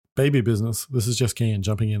Baby business. This is just Kian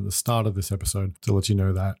jumping in at the start of this episode to let you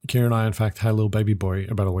know that Kira and I, in fact, had a little baby boy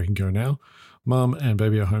about a week ago now. Mum and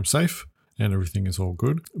baby are home safe and everything is all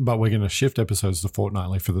good. But we're going to shift episodes to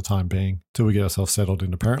fortnightly for the time being till we get ourselves settled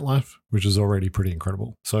into parent life, which is already pretty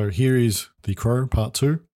incredible. So here is The Crow Part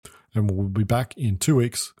 2, and we'll be back in 2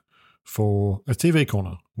 weeks for a TV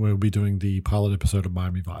corner where we'll be doing the pilot episode of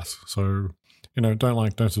Miami Vice. So,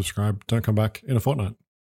 don't subscribe, don't come back in a fortnight.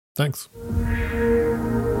 Thanks.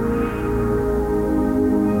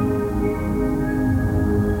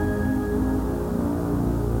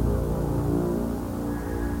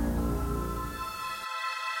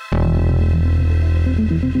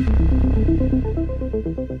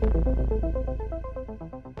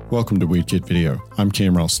 Welcome to Weird Kid Video. I'm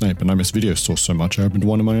Cameron Snape, and I miss video stores so much I opened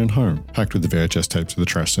one in my own home, packed with the VHS tapes of the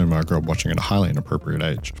trash cinema I grew up watching at a highly inappropriate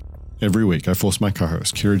age. Every week, I force my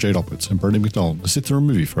co-hosts Kira Jade Opitz and Brody McDonald to sit through a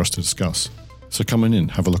movie for us to discuss. So come on in,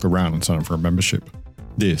 have a look around, and sign up for a membership.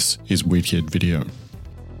 This is Weird Kid Video.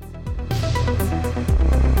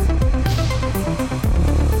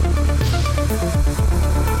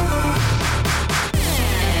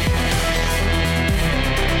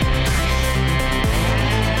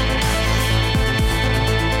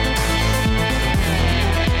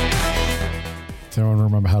 Does anyone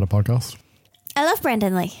remember how to podcast? I love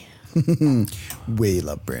Brandon Lee. We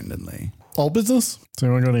love Brandon Lee. Old business? Has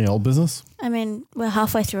anyone got any old business? I mean, we're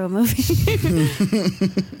halfway through a movie.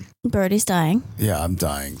 Brody's dying. Yeah, I'm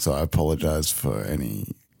dying, so I apologize for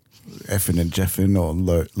any effing and jeffing or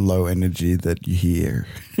low energy that you hear.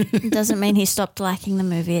 It doesn't mean he stopped liking the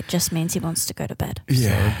movie. It just means he wants to go to bed.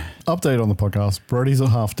 Yeah. So, update on the podcast. Brody's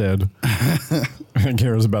half dead. And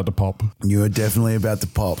Kira's about to pop. You are definitely about to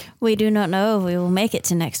pop. We do not know if we will make it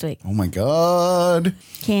to next week. Oh my God.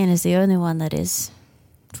 Kian is the only one that is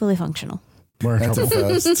fully functional. We're in That's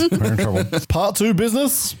trouble. a first. We're in trouble. Part 2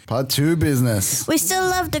 business. Part 2 business. We still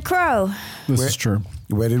love The Crow. This is true.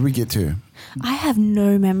 Where did we get to? I have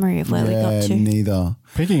no memory of where we got to. Neither.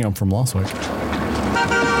 Picking up from last week.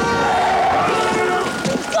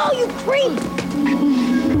 Go, you creep!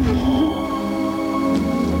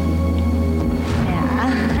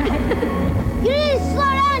 You need to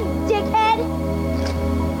slow down, dickhead!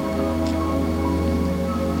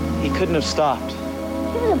 He couldn't have stopped.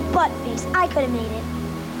 Give it a butt face. I could have made it.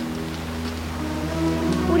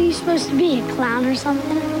 What are you supposed to be, a clown or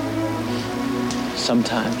something?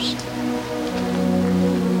 Sometimes.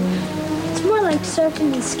 It's more like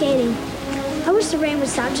surfing than skating. I wish the rain would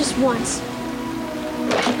stop just once.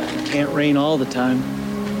 Can't rain all the time.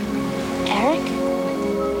 Eric?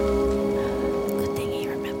 Good thing he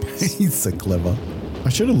remembers. He's so clever. I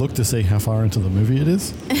should have looked to see how far into the movie it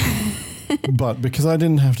is. But because I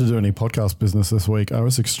didn't have to do any podcast business this week, I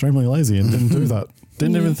was extremely lazy and didn't do that.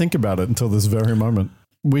 Didn't even think about it until this very moment.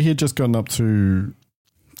 We had just gotten up to...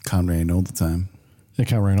 Can't rain all the time. It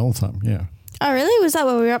can't rain all the time, yeah. Oh, really? Was that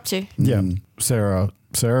what we were up to? Yeah. Sarah,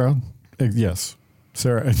 yes.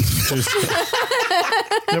 Sarah.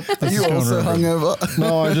 Yep, Are you also hungover?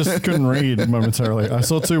 No, I just couldn't read momentarily. I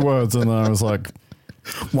saw 2 words and I was like...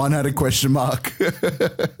 One had a question mark.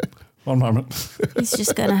 One moment. He's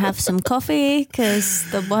just going to have some coffee because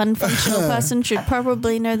the one functional person should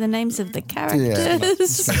probably know the names of the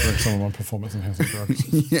characters. Break some of my performance enhancing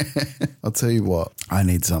drugs. Yeah. I'll tell you what. I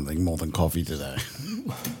need something more than coffee today.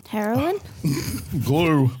 Heroin?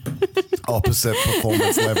 Glue. Opposite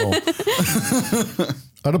performance level.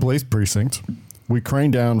 At a police precinct, we crane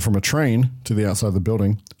down from a train to the outside of the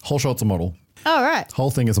building. Whole shot's a model. Oh, right.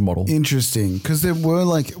 Whole thing is a model. Interesting. Because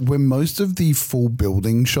were most of the full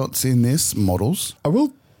building shots in this models? I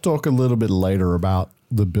will talk a little bit later about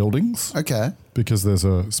the buildings. Okay. Because there's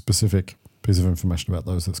a specific piece of information about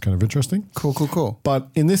those that's kind of interesting. Cool. But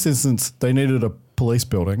in this instance, they needed a police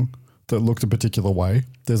building that looked a particular way.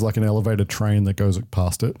 There's like an elevated train that goes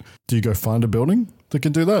past it. Do you go find a building that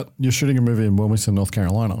can do that? You're shooting a movie in Wilmington, North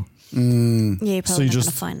Carolina. Yeah, you're probably So you not going to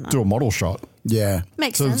just find that. do a model shot. Yeah.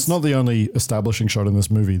 Makes So sense. it's not the only establishing shot in this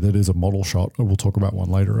movie that is a model shot. We'll talk about one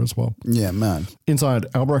later as well. Yeah, man. Inside,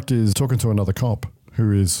 Albrecht is talking to another cop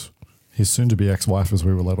who is his soon-to-be ex-wife, as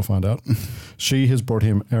we will later find out. She has brought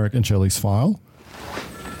him Eric and Shelley's file.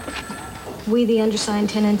 We, the undersigned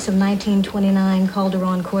tenants of 1929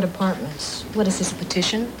 Calderon Court Apartments. What is this, a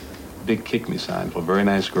petition? Big kick-me sign for a very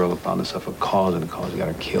nice girl who found herself a cause and a cause got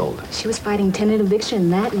her killed. She was fighting tenant eviction in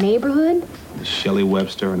that neighborhood? Miss Shelley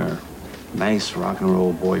Webster and her nice rock and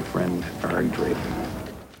roll boyfriend, Eric Drake.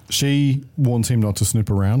 She warns him not to snoop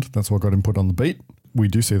around. That's what got him put on the beat. We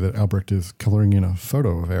do see that Albrecht is colouring in a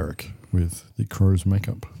photo of Eric with the Crow's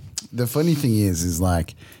makeup. the funny thing is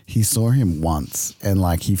like he saw him once and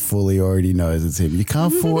like he fully already knows it's him. You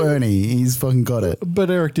can't fool Ernie. He's fucking got it. But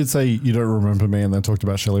Eric did say you don't remember me, and then talked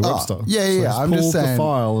about Shelley Webster. Yeah. He's I'm just pulled saying the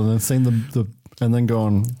file and then seen the and then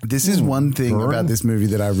gone. This is one thing burn. about this movie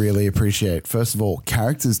that I really appreciate. First of all,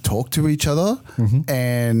 characters talk to each other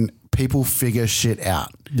and people figure shit out.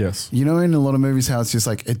 Yes. You know, in a lot of movies, how it's just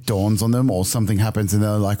like it dawns on them or something happens and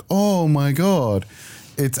they're like, oh my God.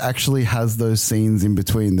 It actually has those scenes in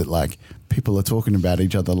between that like people are talking about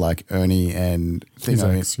each other, like Ernie and His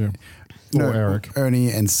ex, yeah. Or Eric. Ernie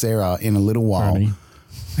and Sarah in a little while. Ernie.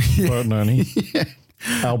 Bert and Ernie.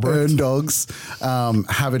 Albert. Ern dogs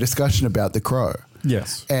have a discussion about the crow.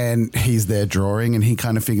 Yes. And he's there drawing and he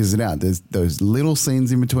kind of figures it out. There's those little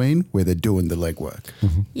scenes in between where they're doing the legwork.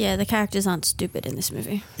 Yeah, the characters aren't stupid in this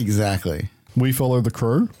movie. Exactly. We follow the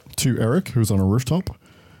crew to Eric, who's on a rooftop,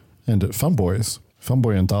 and at Funboy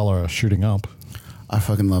and Darla are shooting up. I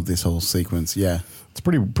fucking love this whole sequence. Yeah. It's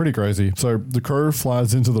pretty crazy. So the crow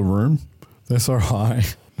flies into the room. They're so high.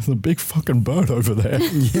 There's a big fucking bird over there.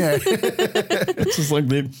 Yeah. It's just like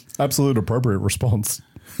the absolute appropriate response.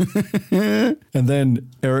 And then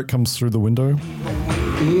Eric comes through the window.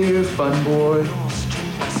 Here, fun boy.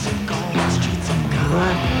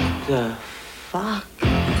 What the fuck?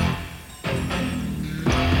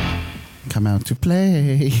 Come out to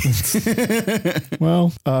play.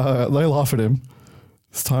 Well, they laugh at him.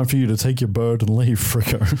 It's time for you to take your bird and leave,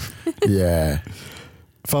 Fricko. Yeah.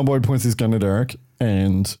 Funboy points his gun at Eric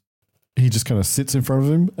and he just kind of sits in front of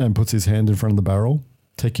him and puts his hand in front of the barrel.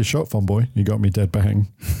 Take your shot, Funboy. You got me dead bang.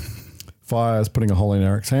 Fires, putting a hole in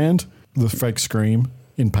Eric's hand. The fake scream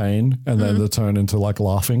in pain and then the turn into like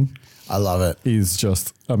laughing. I love it. Is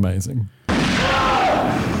just amazing.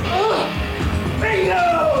 Bingo!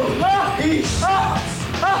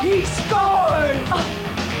 He scored!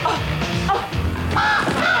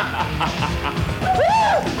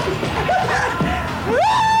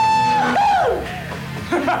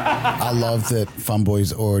 I love that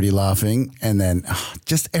Funboy's already laughing and then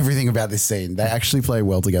just everything about this scene. They actually play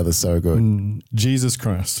well together so good. Jesus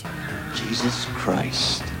Christ. Jesus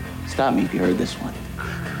Christ. Stop me if you heard this one.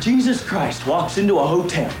 Jesus Christ walks into a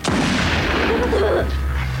hotel.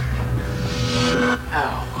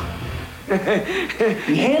 Ow.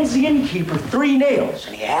 He hands the innkeeper 3 nails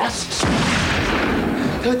and he asks,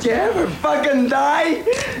 "Don't you ever fucking die?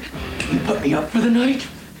 Can you put me up for the night?"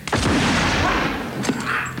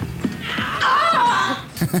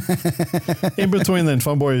 In between then,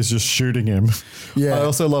 Funboy is just shooting him. Yeah. I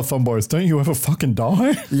also love Funboys. Don't you ever fucking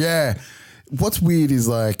die? Yeah. What's weird is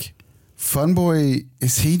like Funboy,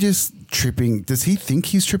 is he just tripping? Does he think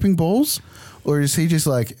he's tripping balls? Or is he just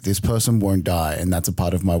like, this person won't die and that's a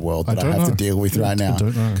part of my world that I have to deal with right now? I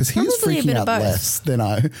don't know. Because he's Probably a freaking bit of out both. less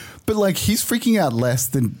than but like he's freaking out less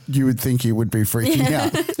than you would think he would be freaking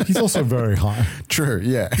out. He's also very high. True,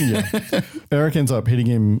 yeah. Yeah. Eric ends up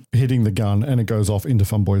hitting the gun and it goes off into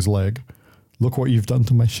Funboy's leg. Look what you've done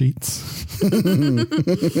to my sheets.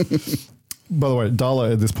 By the way,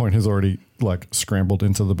 Darla at this point has already like scrambled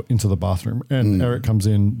into the bathroom and Eric comes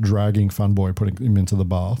in dragging Funboy, putting him into the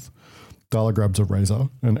bath. Darla grabs a razor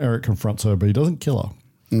and Eric confronts her, but he doesn't kill her.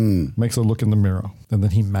 Makes her look in the mirror. And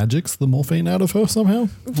then he magics the morphine out of her somehow.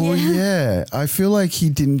 Well, yeah. I feel like he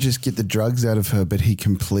didn't just get the drugs out of her, but he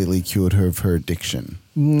completely cured her of her addiction.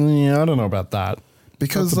 Yeah, I don't know about that.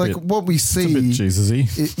 Because That's a like bit- what we see, It's a bit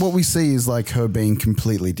Jesus-y. what we see is like her being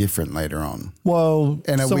completely different later on. Well,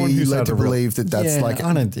 And are someone we who's led had to a real- believe that that's Yeah, like?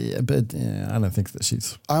 I don't think that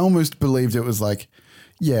she's. I almost believed it was like,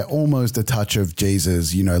 yeah, almost a touch of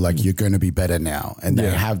Jesus. You know, like you're going to be better now, and they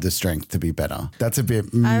Yeah. have the strength to be better. That's a bit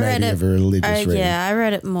I read maybe it. of a religious reading. Yeah, I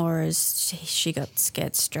read it more as she got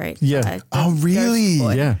scared straight. Yeah. by the Oh, really? ghost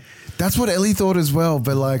boy. Yeah. That's what Ellie thought as well.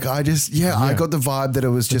 But like, I just, I got the vibe that it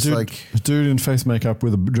was just like, a dude in face makeup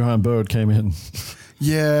with a giant bird came in.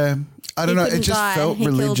 yeah, I don't He know. It couldn't just die. felt He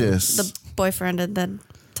killed religious. the boyfriend and then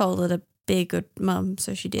told her to be a good mum,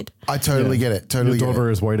 so she did. I totally get it. Totally Your get daughter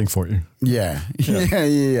it. is waiting for you. Yeah.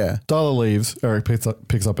 Yeah. Darla leaves. Eric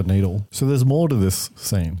picks up a needle. So there's more to this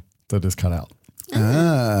scene that is cut out,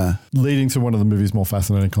 leading to one of the movie's more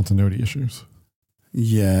fascinating continuity issues.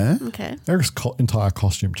 Yeah. Okay. Eric's entire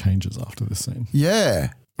costume changes after this scene.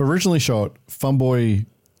 Yeah. Originally shot, Funboy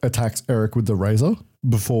attacks Eric with the razor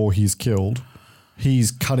before he's killed.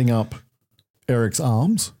 He's cutting up Eric's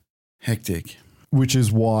arms, Hectic. which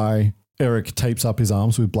is why Eric tapes up his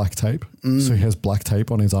arms with black tape. So he has black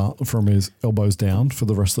tape on his arm from his elbows down for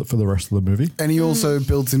the rest of the movie. And he also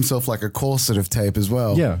builds himself like a corset of tape as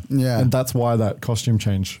well. Yeah. Yeah. And that's why that costume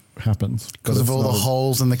change happens. Because of all the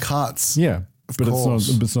holes and the cuts. Yeah. But course.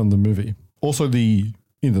 it's not in the movie. Also, the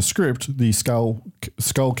in the script, the skull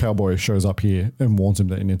cowboy shows up here and warns him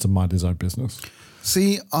that he needs to mind his own business.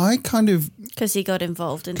 See, I kind of... Because he got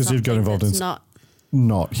involved in 'Cause he got involved that's in- not...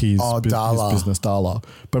 His Darla. business, Darla.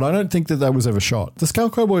 But I don't think that was ever shot. The skull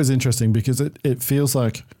cowboy is interesting because it feels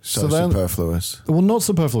like... So superfluous. Well, not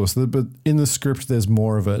superfluous, but in the script there's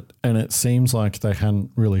more of it, and it seems like they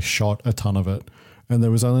hadn't really shot a ton of it, and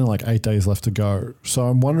there was only like 8 days left to go. So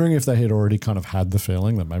I'm wondering if they had already kind of had the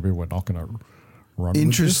feeling that maybe we're not going to run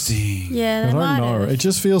Interesting. Yeah, with this. they I might don't know. have. It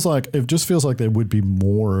just feels like there would be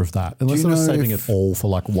more of that, unless you they were know saving if- it all for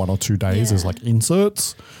like 1 or 2 days as Yeah. like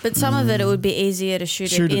inserts. But some of it would be easier to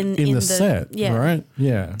shoot it in the set, Yeah. right?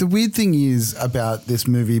 Yeah. The weird thing is about this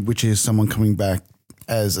movie, which is someone coming back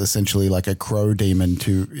as essentially like a crow demon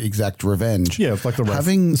to exact revenge. Yeah, it's like the Wraith.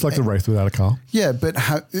 It's like the Wraith without a car. Yeah, but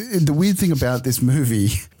the weird thing about this movie,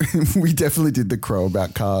 we definitely did the crow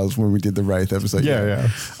about cars when we did the Wraith episode. Yeah.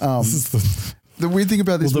 This is The weird thing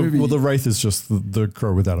about this movie... Well, the Wraith is just the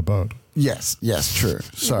crow without a bird. Yes, true.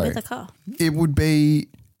 Sorry. With a car. It would be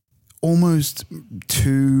almost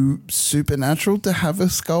too supernatural to have a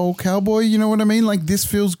skull cowboy. You know what I mean? Like, this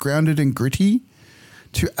feels grounded and gritty.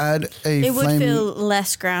 To add a It would flame... feel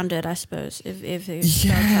less grounded, I suppose, if the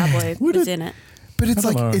Yeah. cowboy Would was it? in it. But it's I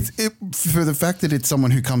like don't know. for the fact that it's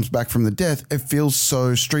someone who comes back from the death, it feels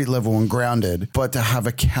so street level and grounded. But to have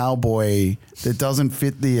a cowboy that doesn't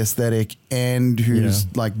fit the aesthetic and who's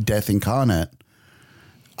like death incarnate,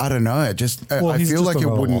 I don't know. I he's feel just like it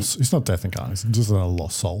another wouldn't. lost- He's not death incarnate. He's just a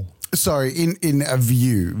lost soul. Sorry, in a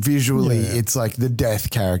view visually, Yeah. it's like the death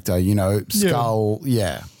character. You know, skull.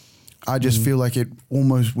 Yeah. I just feel like it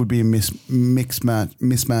almost would be a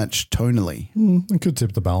mismatch tonally. It could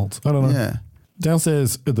tip the balance. I don't know. Yeah.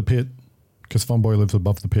 Downstairs at the pit, because Funboy lives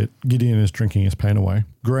above the pit, Gideon is drinking his pain away.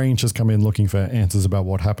 Grange has come in looking for answers about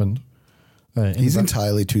what happened. He's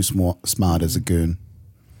entirely too smart as a goon.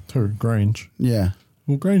 Who? Grange. Yeah.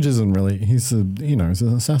 Well, Grange isn't really. He's he's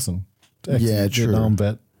an assassin. Yeah, true. Vietnam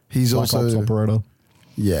vet. He's Black also Ops operator.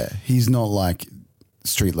 Yeah, he's not like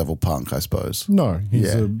street level punk, I suppose. No, he's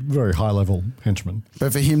Yeah. a very high level henchman.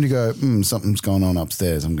 But for him to go, something's going on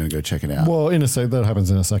upstairs, I'm going to go check it out. Well, that happens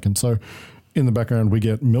in a second. So, in the background, we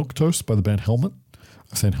get Milk Toast by the band Helmet.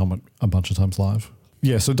 I've seen Helmet a bunch of times live.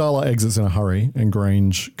 Yeah, so Darla exits in a hurry, and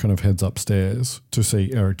Grange kind of heads upstairs to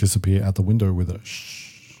see Eric disappear out the window with a shh.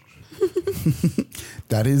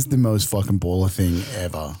 That is the most fucking baller thing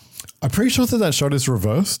ever. I'm pretty sure that shot is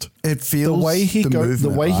reversed. It feels The way he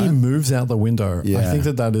movement, moves out the window. I Yeah. think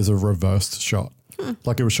that is a reversed shot.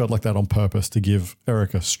 Like it was shot like that on purpose to give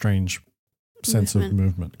Eric a strange sense of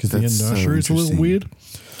movement because the That's so inertia is a little interesting. weird.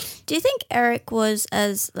 Do you think Eric was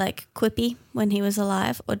as like quippy when he was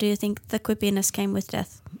alive, or do you think the quippiness came with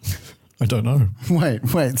death? I don't know.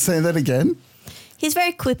 Wait, say that again. He's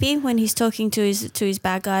very quippy when he's talking to his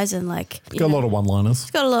bad guys and like He's got a lot of one-liners.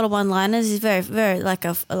 He's got a lot of one-liners. He's very very like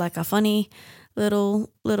a funny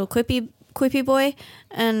little quippy boy,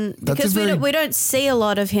 and That's because a very- we don't see a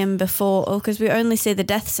lot of him before, or because we only see the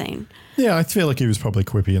death scene. Yeah, I feel like he was probably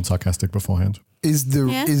quippy and sarcastic beforehand. Is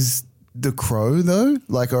the crow though?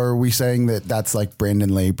 Like, or are we saying that that's like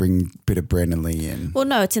Brandon Lee, bring a bit of Brandon Lee in? Well,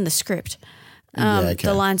 no, it's in the script. Okay.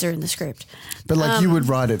 The lines are in the script. But like you would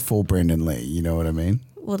write it for Brandon Lee, you know what I mean?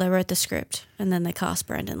 Well, they wrote the script and then they cast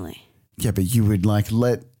Brandon Lee. Yeah, but you would like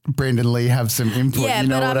let Brandon Lee have some input, Yeah, you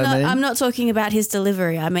know but what I mean? I'm not talking about his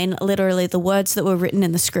delivery. I mean literally the words that were written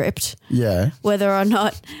in the script. Yeah. Whether or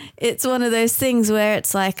not it's one of those things where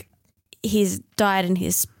it's like he's died and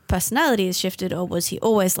his personality has shifted, or was he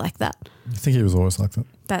always like that? I think he was always like that.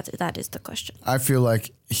 That is the question. I feel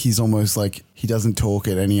like he's almost like he doesn't talk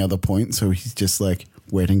at any other point, so he's just like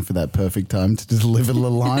waiting for that perfect time to deliver the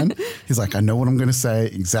line. He's like, I know what I'm going to say,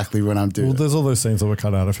 exactly when I'm doing Well, it. there's all those scenes that were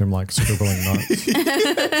cut out of him, like scribbling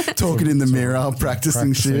notes. Talking in the mirror,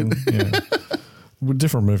 practicing shit. Yeah.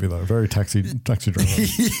 Different movie though, very taxi driver.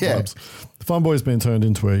 Yeah. vibes. The Funboy's been turned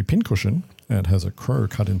into a pincushion and has a crow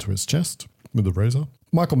cut into his chest with a razor.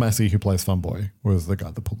 Michael Massey, who plays Funboy, was the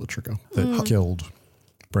guy that pulled the trigger that killed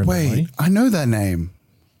Brendan Wait, Lee. I know that name.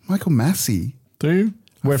 Michael Massey. Do you?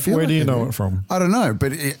 Where feel do like you I know do. it from? I don't know,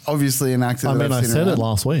 but it, obviously an actor I that mean, I've I seen said it around.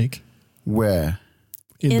 last week Where?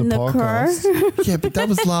 in the podcast. Yeah, but that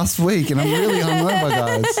was last week and I'm really hungover,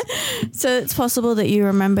 guys. So it's possible that you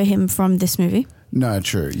remember him from this movie. No,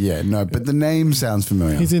 true. Yeah, no, but the name sounds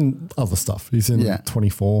familiar. He's in other stuff. He's in Yeah.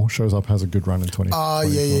 24, shows up, has a good run in 24. Oh,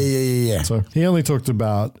 yeah. So he only talked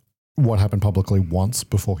about what happened publicly once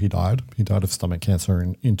before he died. He died of stomach cancer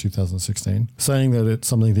in 2016, saying that it's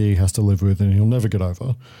something that he has to live with and he'll never get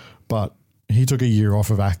over. But he took a year off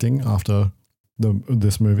of acting after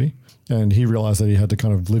this movie, and he realized that he had to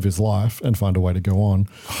kind of live his life and find a way to go on.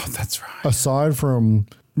 Oh, that's right. Aside from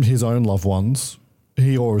his own loved ones,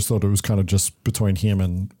 he always thought it was kind of just between him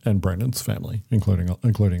and Brendan's family, including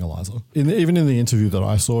Eliza. Even in the interview that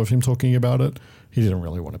I saw of him talking about it, he didn't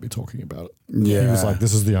really want to be talking about it. Yeah. He was like,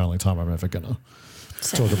 this is the only time I'm ever going to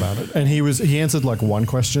talk about it. And he answered like one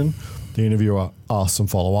question. The interviewer asked some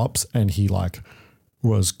follow-ups, and he like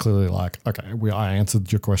was clearly like, okay, I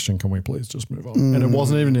answered your question. Can we please just move on? And it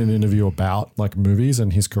wasn't even an interview about like movies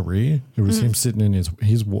and his career. It was him sitting in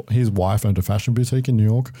his wife owned a fashion boutique in New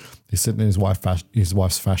York. He's sitting in his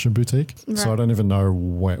wife's fashion boutique. Right. So I don't even know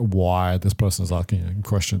why this person is asking him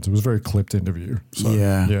questions. It was a very clipped interview. So,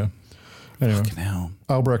 yeah. Anyway, Fucking hell.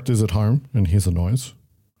 Albrecht is at home and hears a noise.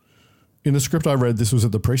 In the script I read, this was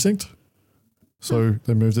at the precinct. So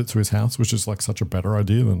they moved it to his house, which is like such a better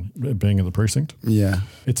idea than it being in the precinct. Yeah.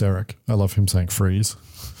 It's Eric. I love him saying freeze.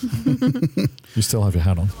 You still have your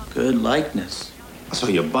hat on. Good likeness. I saw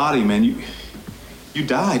your body, man. You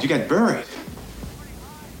died. You got buried.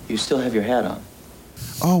 You still have your hat on.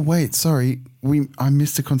 Oh, wait, sorry. I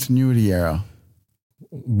missed a continuity error.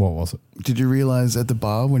 What was it? Did you realize at the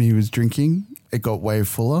bar when he was drinking, it got way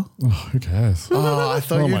fuller? Oh, who cares? Oh, I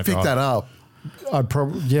thought you'd pick that up.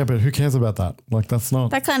 Yeah, but who cares about that? Like, that's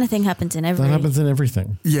not... That kind of thing happens in every... That happens in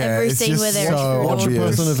everything. Yeah, every it's scene just where they're so Watch a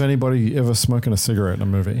obvious. person of anybody ever smoking a cigarette in a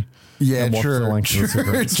movie. Yeah, and watch the length of the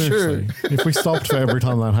cigarette. Seriously. If we stopped for every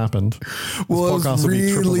time that happened, Well, it this podcast was would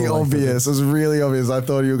be triple really the length of it. obvious. It was really obvious. I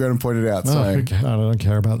thought you were going to point it out. No, Sorry. I don't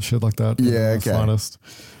care about shit like that. Yeah, The okay. slightest.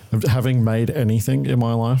 Having made anything in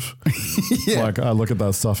my life, like I look at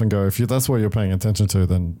that stuff and go, if that's what you're paying attention to,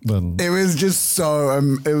 then It was just so,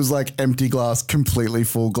 it was like empty glass, completely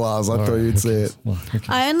full glass. I thought you'd see it. Well,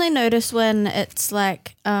 I only notice when it's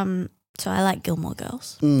like, so I like Gilmore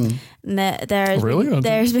Girls. And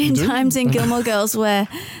there's been times in Gilmore Girls where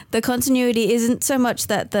the continuity isn't so much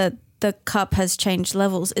that the cup has changed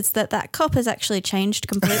levels. It's that cup has actually changed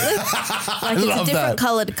completely. Like it's a different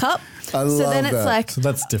coloured cup. I love so then it's that. like, so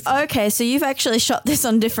that's different. okay, so you've actually shot this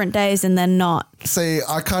on different days and then not. See,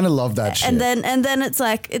 I kind of love that shit. And then it's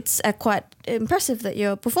like, it's quite impressive that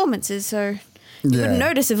your performance is so... You wouldn't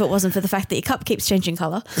notice if it wasn't for the fact that your cup keeps changing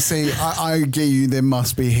colour. See, I get you. There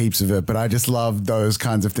must be heaps of it, but I just love those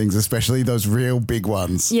kinds of things, especially those real big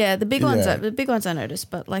ones. Yeah, the big ones. Yeah. The big ones I notice,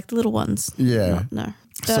 but like the little ones. Yeah. No.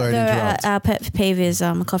 Sorry to interrupt. Our pet peeve is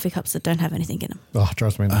coffee cups that don't have anything in them. Oh,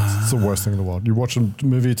 trust me, it's the worst thing in the world. You watch a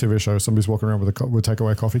movie, TV show, somebody's walking around with a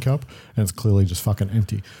takeaway coffee cup, and it's clearly just fucking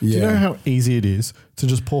empty. Do you know how easy it is to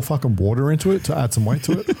just pour fucking water into it to add some weight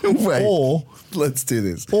to it? Wait, or let's do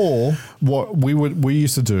this. Or what we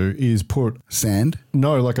used to do is put sand.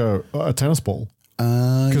 No, like a tennis ball.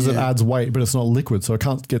 Because it adds weight, but it's not liquid, so it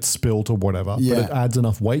can't get spilled or whatever. Yeah. But it adds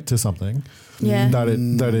enough weight to something that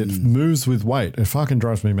it moves with weight. It fucking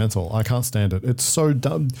drives me mental. I can't stand it. It's so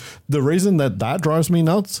dumb. The reason that drives me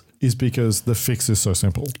nuts is because the fix is so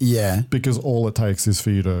simple. Yeah. Because all it takes is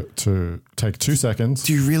for you to take 2 seconds.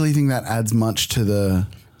 Do you really think that adds much to the...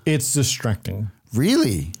 It's distracting.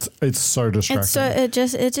 Really? It's so distracting.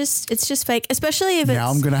 It's just fake, especially if it's...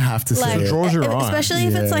 Now I'm going to have to say it. Draws your eye. Especially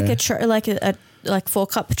if it's like a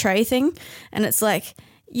 4-cup tray thing, and it's like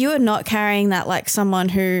you are not carrying that like someone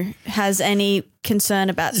who has any concern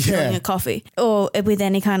about spilling a coffee or with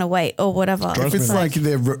any kind of weight or whatever. If it's like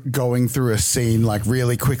they're going through a scene like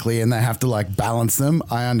really quickly and they have to like balance them,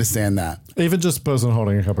 I understand that. Even just a person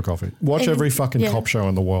holding a cup of coffee. Watch every fucking cop show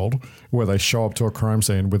in the world where they show up to a crime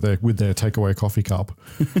scene with their takeaway coffee cup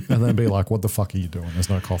and then be like, what the fuck are you doing? There's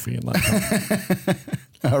no coffee in that cup.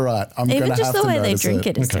 All right. I'm going to have to Even just the way they notice drink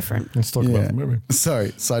it is different. Let's talk about the movie.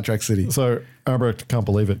 Sorry, Sidetrack City. So Albrecht can't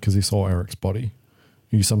believe it because he saw Eric's body.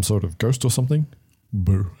 He's some sort of ghost or something.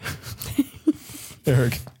 Boo.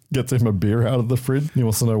 Eric gets him a beer out of the fridge. He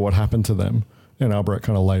wants to know what happened to them. And Albrecht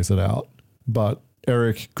kind of lays it out. But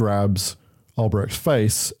Eric grabs Albrecht's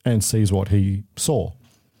face and sees what he saw.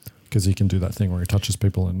 Because he can do that thing where he touches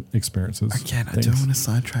people and experiences Again, I things. don't want to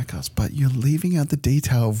sidetrack us, but you're leaving out the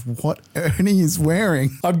detail of what Ernie is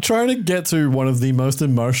wearing. I'm trying to get to one of the most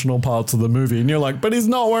emotional parts of the movie, and you're like, but he's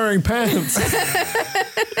not wearing pants.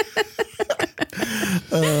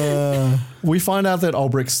 We find out that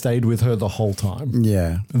Albrecht stayed with her the whole time.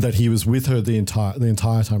 Yeah. That he was with her the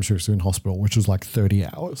entire time she was in hospital, which was like 30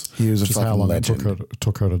 hours. He was a which is fucking how long legend. it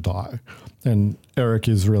took her to die. And Eric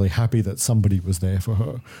is really happy that somebody was there for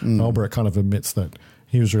her. Albrecht kind of admits that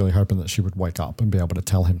he was really hoping that she would wake up and be able to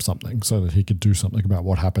tell him something so that he could do something about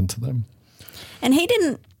what happened to them. And he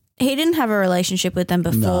didn't have a relationship with them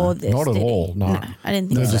before this. Not at did he? all. No. I didn't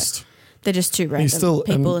think They're so. just They're just two random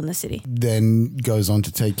people in the city. Then goes on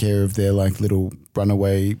to take care of their like little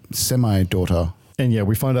runaway semi-daughter. And yeah,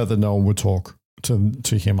 we find out that no one would talk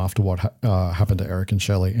to him after what happened to Eric and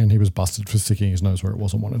Shelley, and he was busted for sticking his nose where it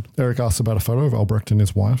wasn't wanted. Eric asks about a photo of Albrecht and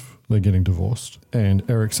his wife. They're getting divorced. And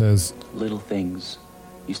Eric says, little things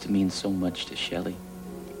used to mean so much to Shelley.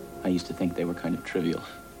 I used to think they were kind of trivial.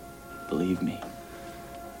 Believe me,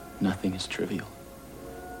 nothing is trivial.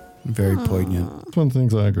 Very poignant. It's one of the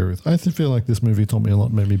things I agree with. I feel like this movie taught me a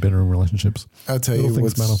lot, made me better in relationships. I'll tell you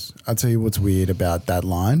what's weird about that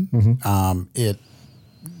line. Mm-hmm. It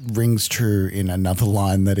rings true in another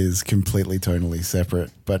line that is completely tonally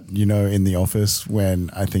separate. But you know, in The Office,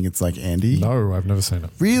 when I think it's like Andy. No, I've never seen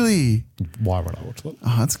it. Really? Why would I watch that?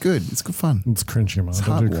 Oh, it's good. It's good fun. It's cringe humor. I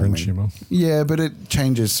don't do cringe humor. Yeah, but it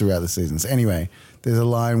changes throughout the seasons. Anyway, there's a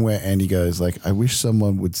line where Andy goes like, I wish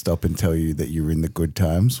someone would stop and tell you that you're in the good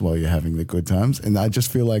times while you're having the good times. And I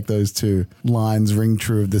just feel like those two lines ring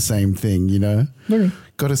true of the same thing, you know? Okay.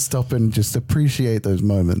 Got to stop and just appreciate those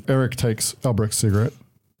moments. Eric takes Albrecht's cigarette,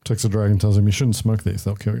 takes a drag and tells him, you shouldn't smoke these,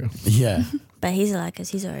 they'll kill you. Yeah. But he's like, because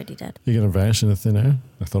he's already dead. You're going to vanish in the thin air?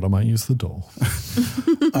 I thought I might use the door.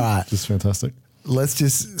 All right. Just fantastic. Let's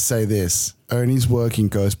just say this. Ernie's work in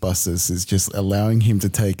Ghostbusters is just allowing him to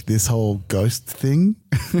take this whole ghost thing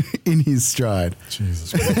in his stride.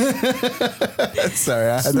 Jesus Christ. Sorry,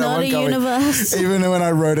 I had that one coming. Universe. Even when I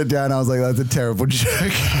wrote it down, I was like, that's a terrible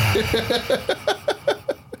joke.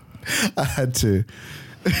 I had to.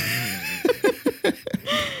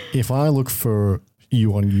 If I look for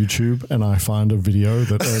you on YouTube and I find a video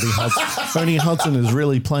that Ernie Hudson is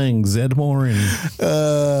really playing Zedmore in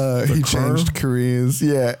he changed careers.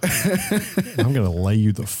 Yeah. I'm going to lay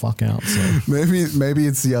you the fuck out. So maybe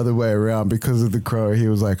it's the other way around. Because of The Crow, he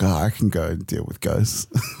was like, I can go and deal with ghosts.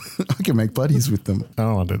 I can make buddies with them. I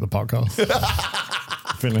don't want to do the podcast.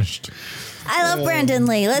 Finished. I love Brandon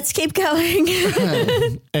Lee. Let's keep going.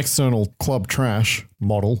 External club trash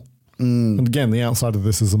model. And again, the outside of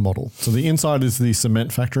this is a model. So the inside is the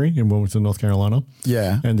cement factory in Wilmington, North Carolina.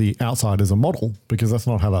 Yeah. And the outside is a model because that's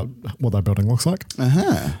not what that building looks like.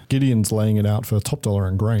 Uh-huh. Gideon's laying it out for Top Dollar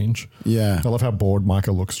and Grange. Yeah. I love how bored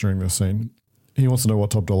Micah looks during this scene. He wants to know what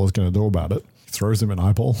Top Dollar's going to do about it. He throws him an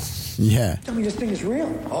eyeball. Yeah. Tell me this thing is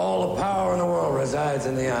real. All the power in the world resides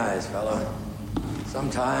in the eyes, fella.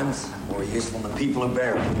 Sometimes more useful than people are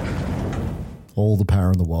buried. All the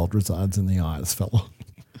power in the world resides in the eyes, fella.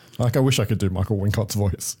 Like, I wish I could do Michael Wincott's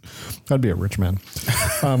voice. I'd be a rich man.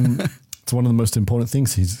 It's one of the most important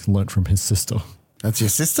things he's learnt from his sister. That's your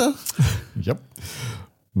sister? Yep.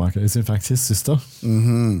 Micah is, in fact, his sister.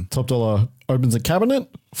 Mm-hmm. Top Dollar opens a cabinet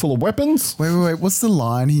full of weapons. Wait. What's the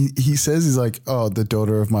line he says? He's like, oh, the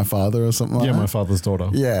daughter of my father or something like that? Yeah, my father's daughter.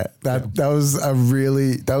 Yeah, that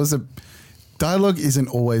was a... Dialogue isn't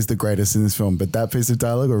always the greatest in this film, but that piece of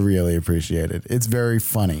dialogue I really appreciated. It's very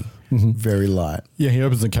funny, very light. Yeah, he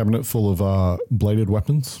opens a cabinet full of bladed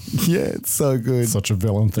weapons. Yeah, it's so good. Such a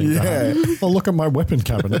villain thing to have. Oh, look at my weapon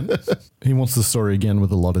cabinet. He wants the story again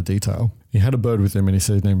with a lot of detail. He had a bird with him and he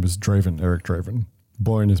said his name was Draven, Eric Draven.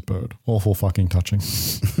 Boy and his bird. Awful fucking touching.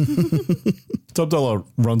 Top Dollar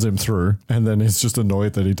runs him through and then he's just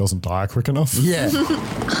annoyed that he doesn't die quick enough. Yeah.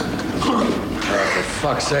 For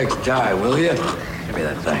fuck's sake, die, will you? Give me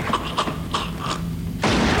that thing.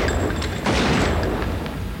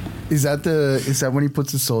 Is that when he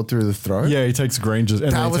puts his sword through the throat? Yeah, he takes Grange's.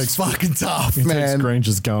 And that was fucking tough, man. He takes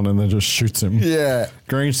Grange's gun and then just shoots him. Yeah.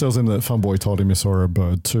 Grange tells him that Funboy told him he saw a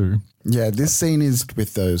bird too. Yeah, this scene is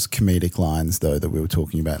with those comedic lines though that we were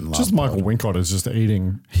talking about in the last. Just Michael Wincott is just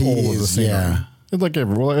eating all of the scenery. Yeah. Like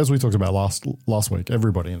as we talked about last week,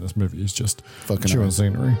 everybody in this movie is just fucking chewing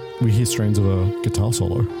scenery. We hear strains of a guitar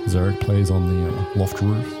solo as Eric plays on the loft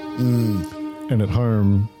roof. And at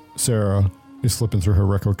home, Sarah is flipping through her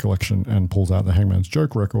record collection and pulls out the Hangman's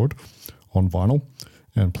Joke record on vinyl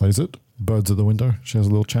and plays it. Bird's at the window. She has a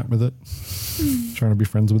little chat with it, trying to be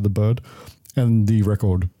friends with the bird. And the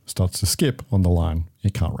record starts to skip on the line,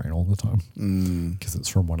 "It can't rain all the time," because it's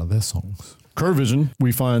from one of their songs. Crow Vision,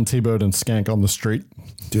 we find T-Bird and Skank on the street.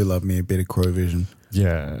 Do love me a bit of Crow Vision.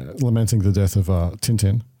 Yeah, lamenting the death of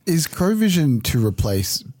Tintin. Is Crow Vision to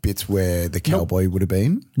replace bits where the cowboy would have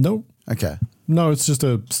been? Nope. Okay. No, it's just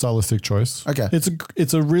a stylistic choice. Okay.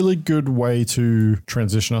 It's a really good way to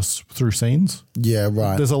transition us through scenes. Yeah,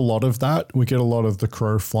 right. There's a lot of that. We get a lot of the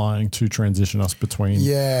crow flying to transition us between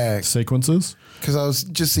sequences. Because I was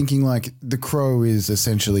just thinking like the crow is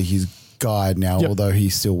essentially his guide now, although he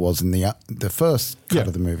still was in the first cut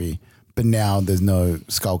of the movie. but now there's no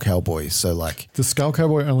Skull Cowboy. So like the Skull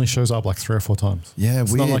Cowboy only shows up like 3 or 4 times. Yeah,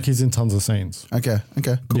 it's weird. not like he's in tons of scenes. Okay,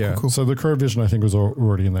 cool. So the Crow Vision I think was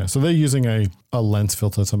already in there. So they're using a lens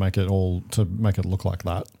filter to make it look like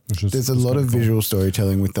that. There's a lot of visual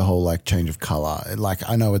storytelling with the whole like change of color. Like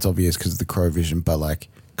I know it's obvious because of the Crow Vision, but like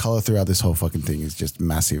color throughout this whole fucking thing is just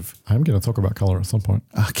massive. I'm going to talk about color at some point.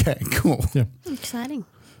 Okay, cool. Yeah, exciting.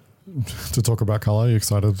 To talk about color, you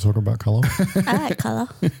excited to talk about color? I like color.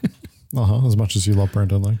 As much as you love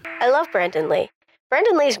Brandon Lee. I love Brandon Lee.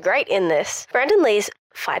 Brandon Lee's great in this. Brandon Lee's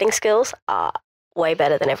fighting skills are way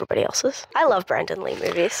better than everybody else's. I love Brandon Lee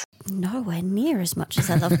movies. Nowhere near as much as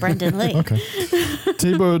I love Brandon Lee. Okay.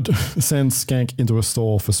 T-Bird sends Skank into a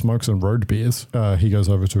store for smokes and road beers. He goes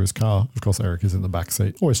over to his car. Of course, Eric is in the back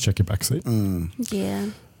seat. Always check your back seat.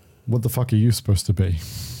 Yeah. What the fuck are you supposed to be?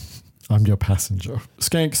 I'm your passenger.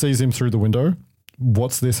 Skank sees him through the window.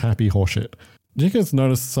 What's this happy horseshit? Did you guys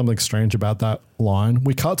notice something strange about that line?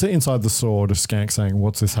 We cut to inside the store to Skank saying,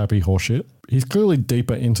 what's this happy horseshit? He's clearly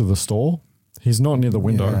deeper into the store. He's not near the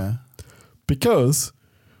window. Yeah. Because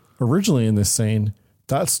originally in this scene,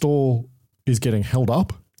 that store is getting held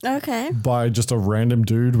up by just a random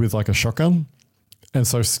dude with like a shotgun. And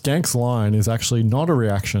so Skank's line is actually not a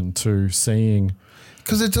reaction to seeing...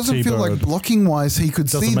 Because it doesn't feel like blocking wise he could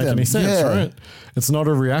see them. Doesn't make any sense, right? It's not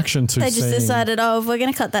a reaction to They just decided, if we're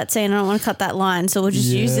going to cut that scene, I don't want to cut that line, so we'll just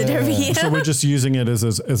use it over here. So we're just using it as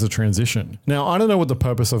a transition. Now, I don't know what the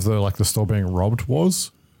purpose of the store being robbed was,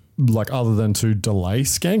 like other than to delay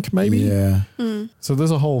Skank, maybe. Yeah. So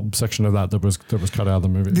there's a whole section of that was cut out of the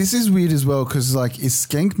movie. This is weird as well because like is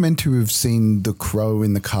Skank meant to have seen the Crow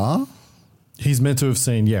in the car? He's meant to have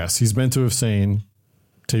seen, yes. He's meant to have seen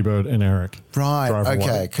T-Bird and Eric. Right,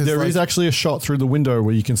 okay. There is actually a shot through the window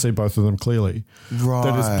where you can see both of them clearly. Right.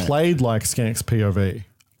 That is played like Skank's POV.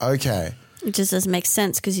 Okay. It just doesn't make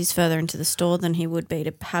sense because he's further into the store than he would be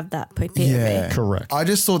to have that POV. Yeah. Correct. I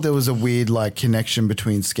just thought there was a weird like connection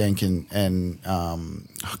between Skank and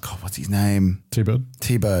what's his name?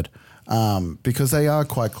 T-Bird. Because they are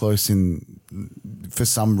quite close for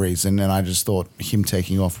some reason, and I just thought him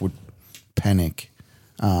taking off would panic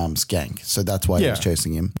Skank. So that's why he was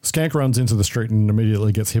chasing him. Skank runs into the street and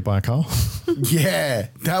immediately gets hit by a car. Yeah,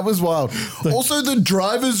 that was wild. Also, the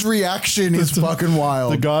driver's reaction is fucking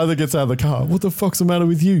wild. The guy that gets out of the car, what the fuck's the matter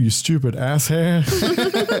with you, you stupid asshair?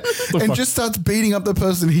 And just starts beating up the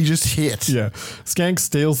person he just hit. Yeah. Skank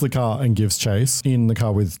steals the car and gives chase. In the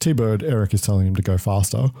car with T-Bird, Eric is telling him to go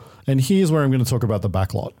faster. And here's where I'm going to talk about the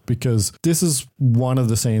backlot, because this is one of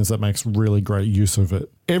the scenes that makes really great use of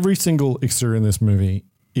it. Every single exterior in this movie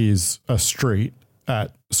is a street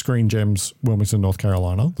at Screen Gems, Wilmington, North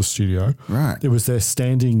Carolina, the studio. Right. It was their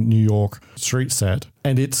standing New York street set,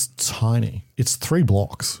 and it's tiny. It's 3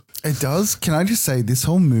 blocks. It does. Can I just say, this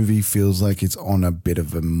whole movie feels like it's on a bit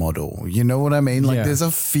of a model. You know what I mean? Like there's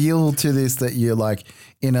a feel to this that you're like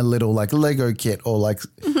in a little like Lego kit or like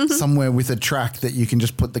somewhere with a track that you can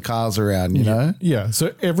just put the cars around, you know? Yeah.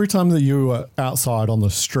 So every time that you are outside on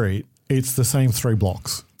the street, it's the same 3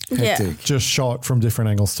 blocks. Hectic. Just shot from different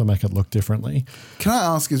angles to make it look differently. Can I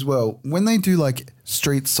ask as well, when they do like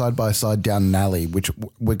streets side by side down an alley, which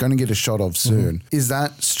we're going to get a shot of soon, is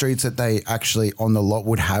that streets that they actually on the lot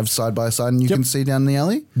would have side by side and you can see down the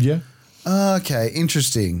alley? Yeah. Okay,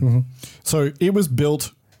 interesting. So it was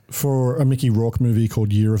built for a Mickey Rourke movie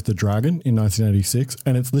called Year of the Dragon in 1986,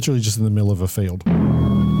 and it's literally just in the middle of a field.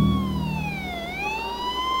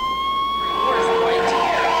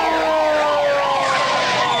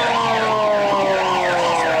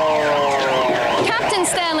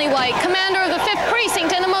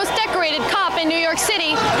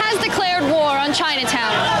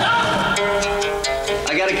 Chinatown.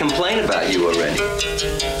 I got a complaint about you already.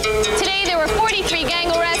 Today there were 43 gang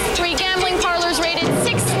arrests, 3 gambling parlors raided,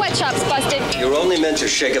 6 sweatshops busted. You're only meant to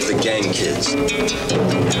shake up the gang kids.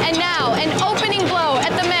 And now, an opening blow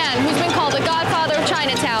at the man who's been called the godfather of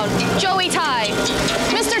Chinatown, Joey Tai.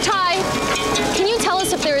 Mr. Tai, can you tell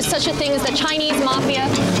us if there is such a thing as the Chinese mafia?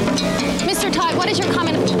 Mr. Tai, what is your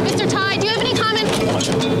comment? Mr. Tai, do you have any comment?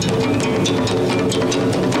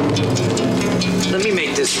 Let me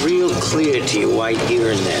make this real clear to you right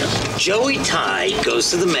here and now. Joey Tai goes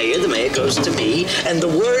to the mayor goes to me, and the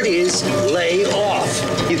word is lay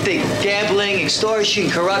off. You think gambling, extortion,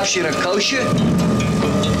 corruption are kosher?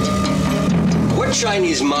 What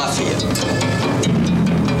Chinese mafia?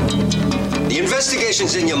 The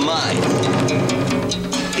investigation's in your mind.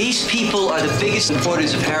 These people are the biggest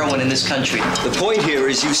importers of heroin in this country. The point here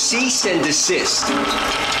is you cease and desist.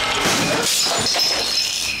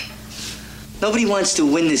 Nobody wants to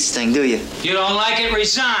win this thing, do you? You don't like it,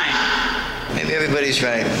 resign. Maybe everybody's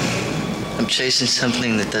right. I'm chasing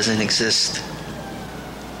something that doesn't exist.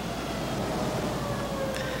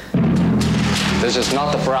 This is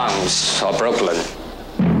not the Bronx or Brooklyn.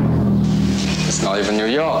 It's not even New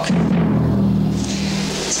York.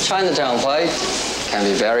 It's Chinatown, play. It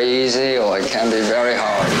can be very easy or it can be very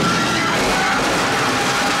hard.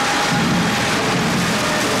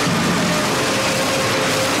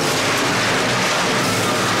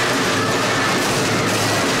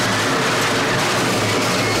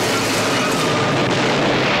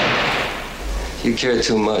 You care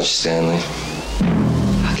too much, Stanley.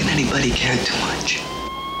 How can anybody care too much?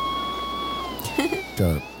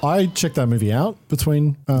 I checked that movie out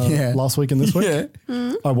between last week and this week.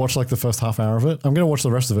 Yeah. I watched like the first half hour of it. I'm going to watch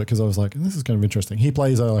the rest of it because I was like, this is kind of interesting. He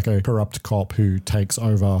plays a corrupt cop who takes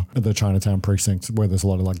over the Chinatown precinct where there's a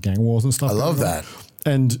lot of like gang wars and stuff. I love that.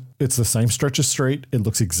 And it's the same stretch of street. It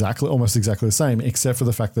looks almost exactly the same, except for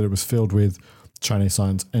the fact that it was filled with Chinese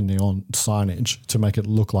signs and neon signage to make it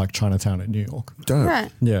look like Chinatown in New York. Dope.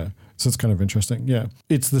 Right. Yeah. So it's kind of interesting. Yeah.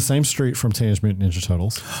 It's the same street from Teenage Mutant Ninja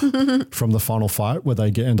Turtles from the final fight where they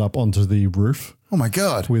end up onto the roof. Oh my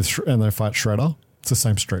God. And they fight Shredder. It's the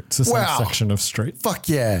same street. It's the same section of street. Fuck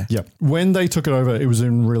yeah. Yeah. When they took it over, it was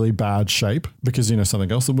in really bad shape because,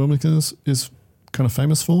 something else that Wilmington is kind of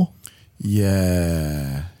famous for?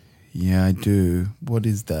 Yeah. Yeah, I do. What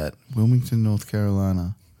is that? Wilmington, North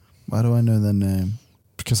Carolina. Why do I know that name?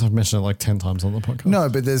 Because I've mentioned it like 10 times on the podcast. No,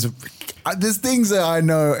 but there's things that I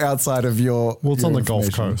know outside of your. Well, it's your on the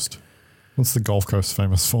Gulf Coast. What's the Gulf Coast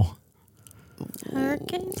famous for?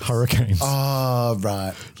 Hurricanes. Oh,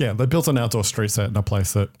 right. Yeah, they built an outdoor street set in a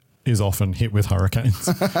place that is often hit with hurricanes.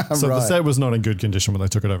 So the set was not in good condition when they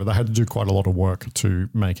took it over. They had to do quite a lot of work to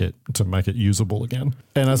make it usable again.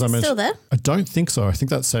 And as I mentioned, still there? I don't think so. I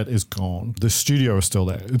think that set is gone. The studio is still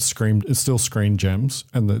there. It's still Screen Gems,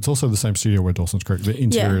 and it's also the same studio where Dawson's Creek. The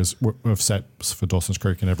interiors of sets for Dawson's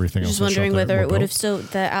Creek and everything else. Just wondering whether it would have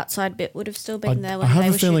the outside bit would have still been there. When I have they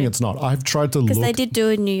a were feeling shooting. it's not. I've tried to look because they did do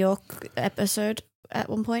a New York episode at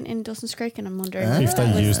one point in Dawson's Creek, and I'm wondering if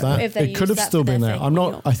they used that. It could have still been there. I'm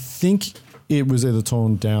not. I think it was either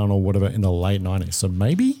torn down or whatever in the late 90s. So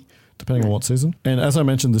maybe, depending on what season. And as I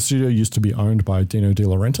mentioned, the studio used to be owned by Dino De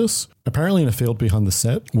Laurentiis. Apparently in a field behind the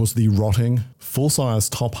set was the rotting, full-size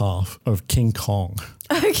top half of King Kong.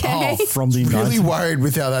 Okay. From the really worried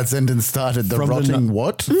with how that sentence started. The rotting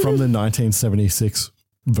what? From the 1976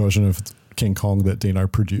 version of King Kong that Dino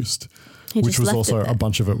produced, which was also a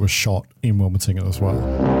bunch of it was shot in Wilmington as well.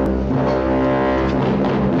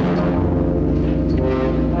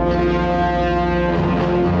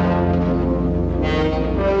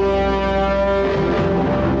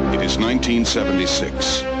 It is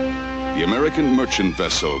 1976. The American merchant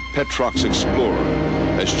vessel Petrox Explorer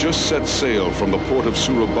has just set sail from the port of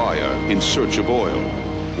Surabaya in search of oil.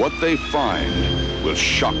 What they find will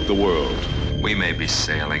shock the world. We may be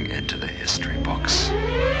sailing into the history books.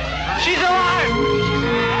 She's alive!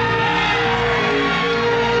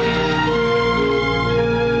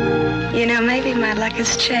 Maybe my luck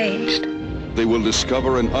has changed. They will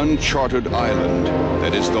discover an uncharted island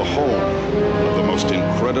that is the home of the most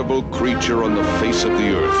incredible creature on the face of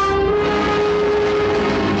the earth.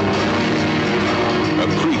 A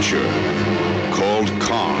creature called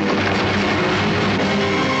Kong.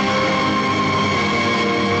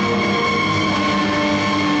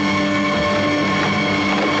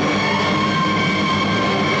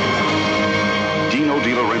 Dino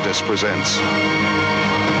De Laurentiis presents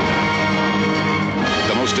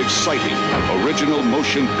the most exciting original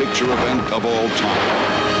motion picture event of all time.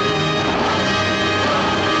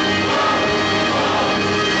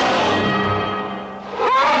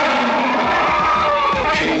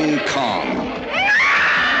 King Kong.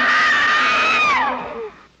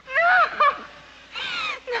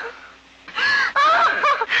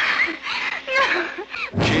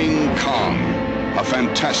 King Kong, a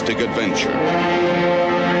fantastic adventure.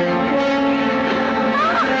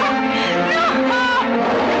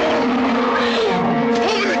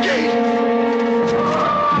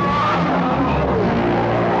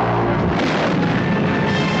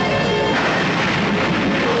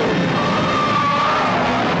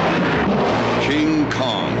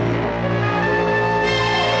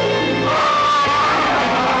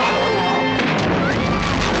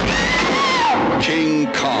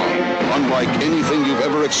 Unlike anything you've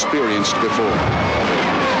ever experienced before.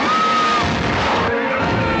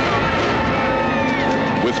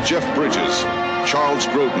 With Jeff Bridges, Charles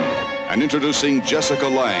Grodin, and introducing Jessica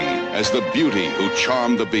Lange as the beauty who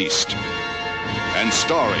charmed the beast. And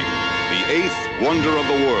starring the eighth wonder of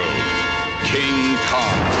the world, King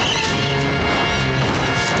Kong.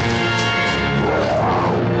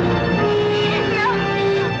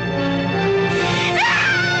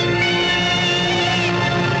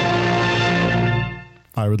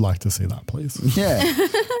 would like to see that, please. Yeah.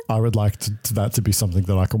 I would like that to be something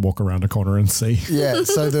that I can walk around a corner and see. Yeah.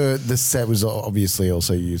 So the set was obviously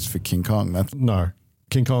also used for King Kong. No.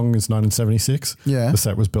 King Kong is 1976. Yeah. The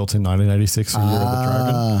set was built in 1986 for Year of the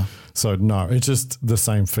Dragon. So no, it's just the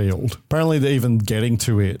same field. Apparently, even getting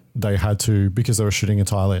to it, they had to, because they were shooting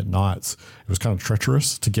entirely at nights, it was kind of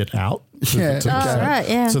treacherous to get out. So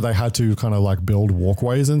they had to kind of like build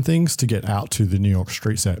walkways and things to get out to the New York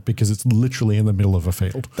street set because it's literally in the middle of a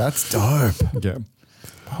field. That's dope. Yeah.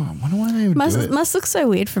 Oh, I wonder why they would do it. Must look so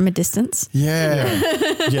weird from a distance. Yeah.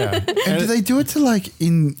 Yeah. And do they do it to like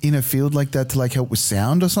in a field like that to like help with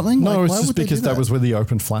sound or something? No, like, it's just because that was where the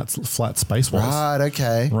open flat space was. Right,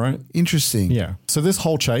 okay. Right. Interesting. Yeah. So this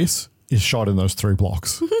whole chase is shot in those 3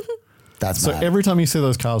 blocks. That's so mad. every time you see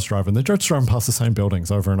those cars driving, they're just driving past the same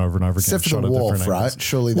buildings over and over and over again. Except for the wharf, right?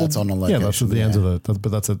 Surely that's on a location. Yeah, that's at the end of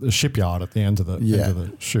but that's a shipyard at the end of the end of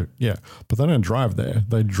the shoot. Yeah, but they don't drive there.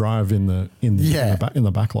 They drive in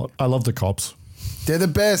the back lot. I love the cops. They're the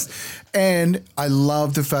best, and I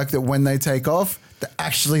love the fact that when they take off, they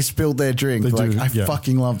actually spilled their drink. I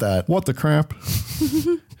fucking love that. What the crap?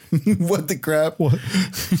 What the crap? What?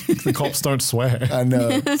 The cops don't swear. I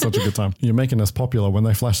know. Such a good time. You're making us popular. When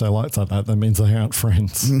they flash their lights like that means they aren't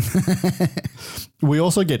friends. We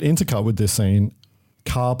also get intercut with this scene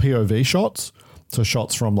car POV shots. So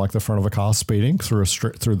shots from like the front of a car speeding through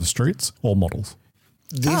the streets, all models.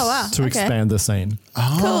 To expand the scene.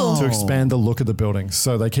 Oh. Cool. To expand the look of the buildings.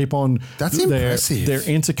 So they keep on. That's impressive. They're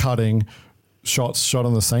intercutting shots shot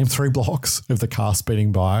on the same 3 blocks of the car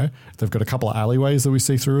speeding by. They've got a couple of alleyways that we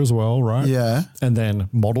see through as well, right? Yeah. And then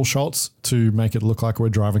model shots to make it look like we're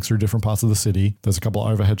driving through different parts of the city. There's a couple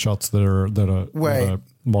of overhead shots that are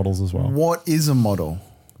models as well. What is a model?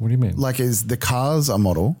 What do you mean? Like, is the cars a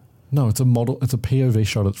model? No, it's a model. It's a POV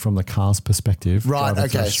shot from the car's perspective. Right.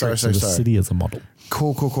 Okay. Sorry. The city is a model.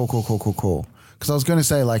 Cool. Because I was going to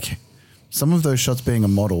say, like, some of those shots being a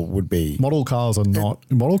model would be... Model cars are not...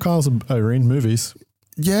 Model cars are in movies.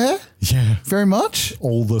 Yeah? Yeah. Very much?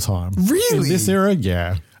 All the time. Really? In this era,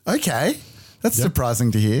 yeah. Okay. That's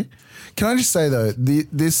surprising to hear. Can I just say, though,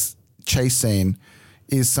 this chase scene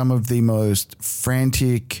is some of the most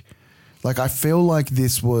frantic... Like, I feel like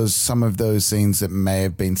this was some of those scenes that may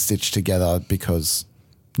have been stitched together because...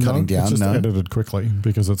 Cutting down, it's just edited quickly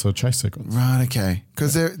because it's a chase sequence. Right, okay.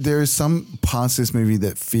 Because there is some parts of this movie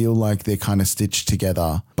that feel like they're kind of stitched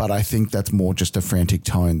together, but I think that's more just a frantic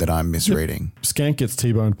tone that I'm misreading. Yep. Skank gets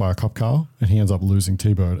T-boned by a cop car and he ends up losing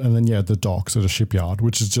T-boned. And then, the docks at a shipyard,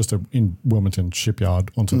 which is just in Wilmington shipyard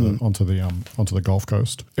onto the Gulf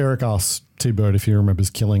Coast. Eric asks T-Bird if he remembers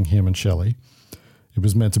killing him and Shelley. It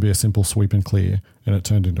was meant to be a simple sweep and clear, and it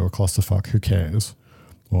turned into a clusterfuck. Who cares?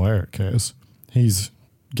 Well, Eric cares. He's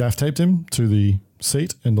gaff taped him to the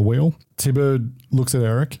seat and the wheel. T-Bird looks at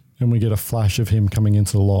Eric and we get a flash of him coming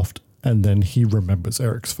into the loft and then he remembers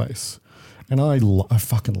Eric's face. And I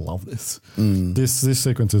fucking love this. This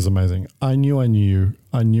sequence is amazing. I knew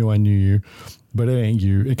you, but it ain't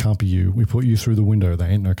you. It can't be you. We put you through the window. There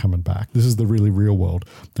ain't no coming back. This is the really real world.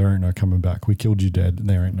 There ain't no coming back. We killed you dead.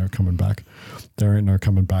 There ain't no coming back. There ain't no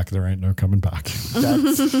coming back. There ain't no coming back.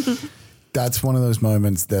 That's one of those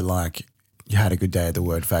moments that like, you had a good day at the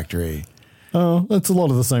Word Factory. Oh, it's a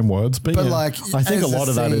lot of the same words, but like, I think a lot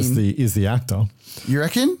of that is the actor. You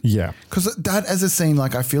reckon? Yeah, because that as a scene,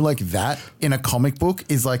 like I feel like that in a comic book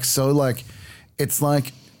is like so like it's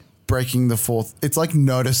like breaking the fourth. It's like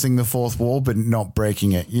noticing the fourth wall, but not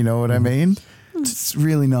breaking it. You know what I mean? It's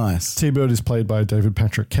really nice. T-Bird is played by David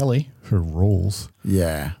Patrick Kelly, who rules.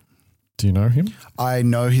 Yeah. Do you know him? I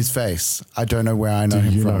know his face. I don't know where I know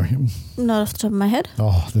him from. Know him? Not off the top of my head.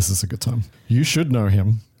 Oh, this is a good time. You should know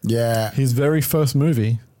him. Yeah. His very first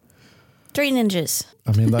movie. 3 Ninjas.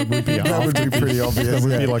 I mean, that would be that would be pretty obvious. That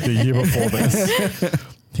would be like a year before this.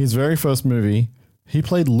 His very first movie, he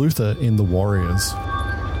played Luther in The Warriors.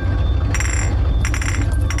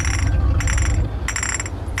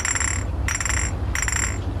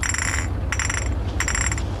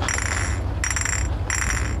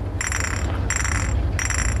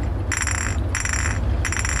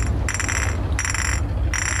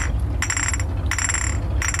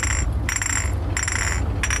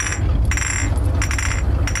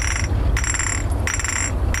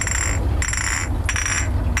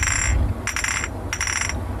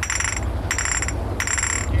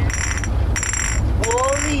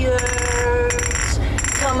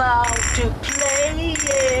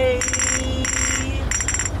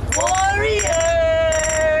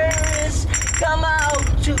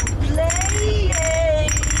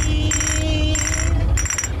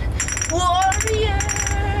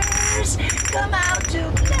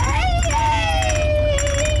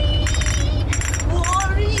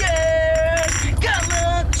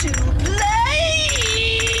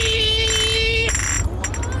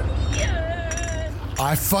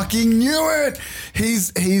 fucking knew it.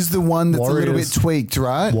 He's the one that's a little bit tweaked,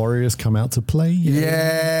 right? Warriors come out to play.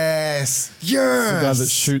 Yes. The guy that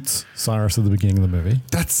shoots Cyrus at the beginning of the movie.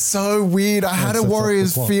 That's so weird. I had a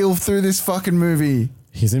Warriors feel through this fucking movie.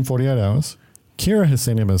 He's in 48 Hours. Kira has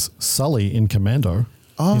seen him as Sully in Commando.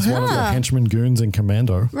 Oh, he's one of the henchman goons in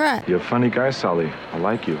Commando. Right. You're a funny guy, Sully. I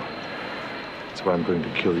like you. That's why I'm going to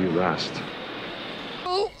kill you last.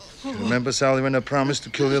 Remember, Sally, when I promised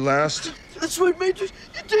to kill you last? That's what made you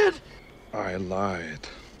did. I lied.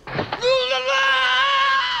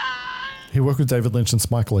 He worked with David Lynch and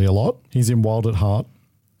Spike Lee a lot. He's in Wild at Heart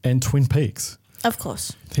and Twin Peaks. Of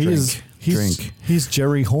course. He's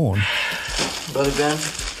Jerry Horn. Brother Ben,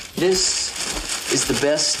 this is the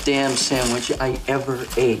best damn sandwich I ever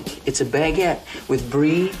ate. It's a baguette with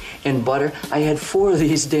brie and butter. I had 4 of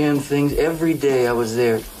these damn things every day I was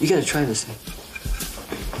there. You gotta try this thing.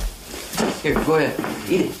 Here, go ahead.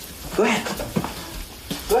 Eat it. Go ahead.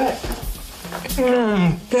 Go ahead.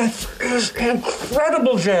 That is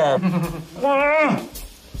incredible, Jam.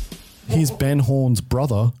 He's Ben Horn's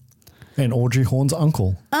brother and Audrey Horn's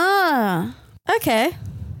uncle. Ah, okay.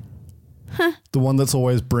 The one that's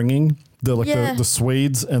always bringing the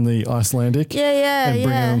Swedes and the Icelandic. And bringing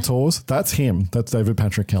them tours. That's him. That's David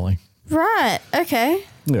Patrick Kelly. Right. Okay.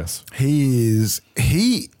 Yes.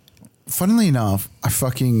 Funnily enough,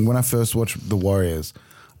 when I first watched The Warriors,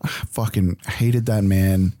 I fucking hated that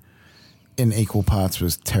man. In equal parts,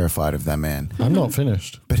 was terrified of that man. I'm not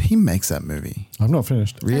finished. But he makes that movie. I'm not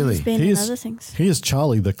finished. Really? He's been in other things. He is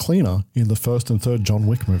Charlie the cleaner in the first and third John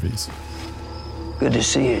Wick movies. Good to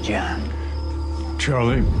see you, John.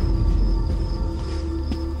 Charlie.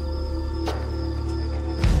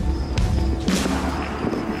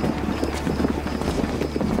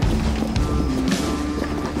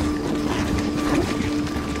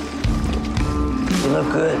 You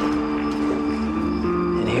look good.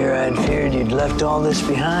 And here I'd feared you'd left all this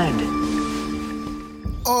behind.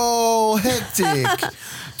 Oh, hectic.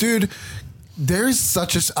 Dude, there is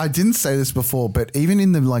such a... I didn't say this before, but even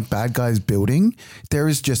in the bad guys building, there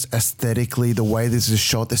is just aesthetically the way this is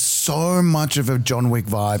shot. There's so much of a John Wick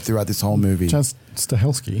vibe throughout this whole movie. Chance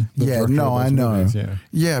Stahelski. Yeah, no, I know. Movies,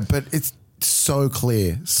 yeah, but it's so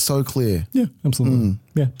clear. So clear. Yeah, absolutely.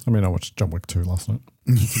 Yeah. I mean, I watched John Wick 2 last night.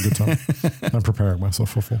 It's a good time. I'm preparing myself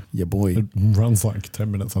for 4. Yeah, boy. It runs like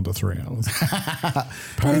 10 minutes under 3 hours.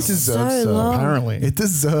 It deserves so. Apparently. It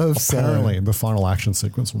deserves Apparently, the final action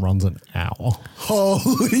sequence runs an hour.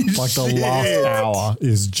 Holy shit. Like the last hour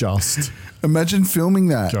is just... Imagine filming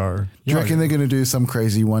that. Go. Do you reckon they're going to do some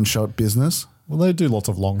crazy one-shot business? Well, they do lots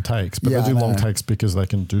of long takes, but they do long takes because they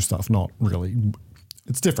can do stuff not really...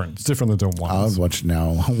 It's different. It's different than doing one. I would watch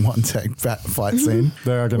now one take fight scene.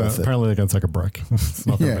 They're going to apparently they're going to take a break. It's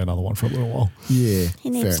not going to be another one for a little while. Yeah, he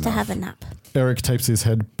needs to have a nap. Eric tapes his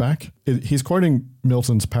head back. He's quoting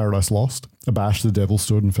Milton's Paradise Lost. Abashed the devil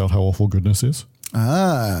stood and felt how awful goodness is.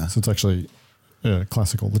 Ah, so it's actually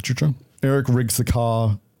classical literature. Eric rigs the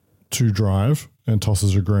car to drive and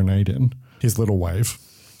tosses a grenade in. His little wave.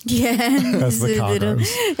 Yeah, as the car goes.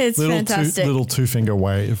 It's fantastic. Little 2-finger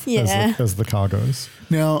wave as the car goes.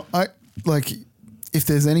 Now, if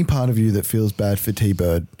there's any part of you that feels bad for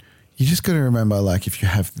T-Bird, you just got to remember, if you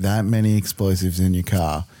have that many explosives in your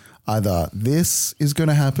car, either this is going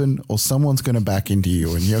to happen or someone's going to back into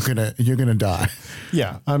you and you're gonna die.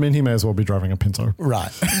 Yeah, I mean, he may as well be driving a Pinto.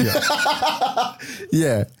 Right. Yeah.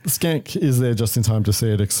 Yeah. Skank is there just in time to see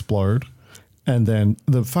it explode. And then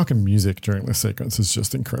the fucking music during this sequence is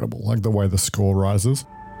just incredible. Like the way the score rises.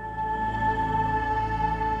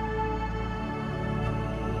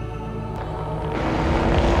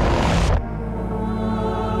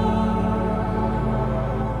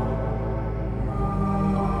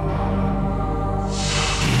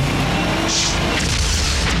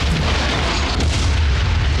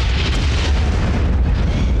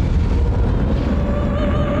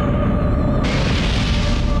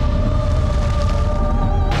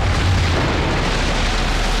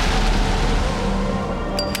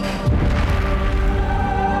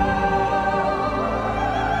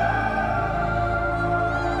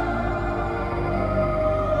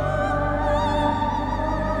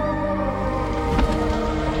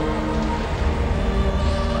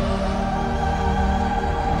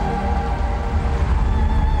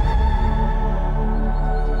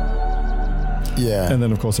 And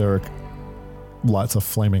then, of course, Eric lights a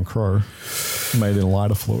flaming crow made in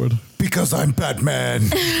lighter fluid. Because I'm Batman.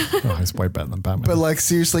 Oh, he's way better than Batman. But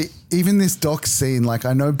seriously, even this dock scene,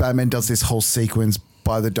 I know Batman does this whole sequence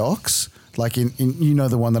by the docks. In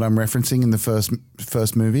the one that I'm referencing in the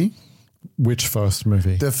first movie. Which first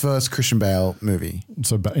movie? The first Christian Bale movie.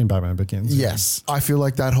 So in Batman Begins. Yes. I feel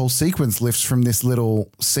like that whole sequence lifts from this little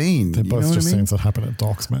scene. They're both just scenes that happen at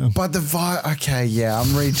docks, man. But the vibe, okay, yeah,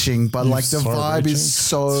 I'm reaching, but like the vibe is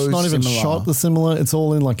so It's not even shot the similar. It's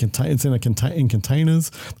all in like, it's in containers.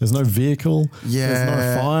 There's no vehicle. Yeah.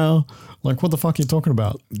 There's no fire. Like, what the fuck are you talking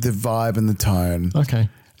about? The vibe and the tone. Okay.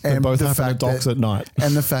 They And both the happen at fact docks that- at night.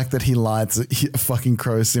 And the fact that he lights a fucking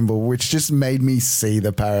crow symbol, which just made me see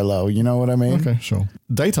the parallel. You know what I mean? Okay, sure.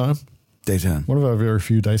 Daytime. One of our very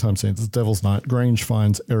few daytime scenes is Devil's Night. Grange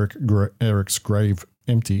finds Eric's grave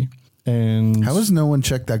empty. And how has no one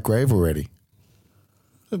checked that grave already?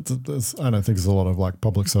 I don't think there's a lot of like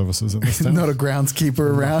public services in this town. Not a groundskeeper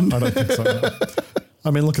around? I don't think so. No. I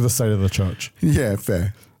mean, look at the state of the church. Yeah,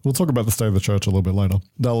 fair. We'll talk about the state of the church a little bit later.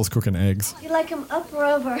 Bella's cooking eggs. You like them up or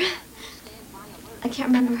over? I can't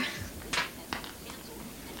remember.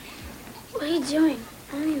 What are you doing?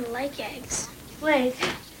 I don't even like eggs. Wait,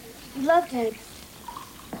 you loved eggs?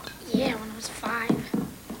 Yeah, when I was 5.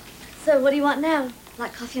 So what do you want now?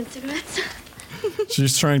 Like coffee and cigarettes?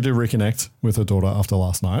 She's trying to reconnect with her daughter after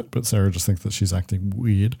last night, but Sarah just thinks that she's acting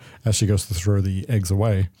weird as she goes to throw the eggs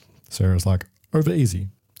away. Sarah's like, over easy.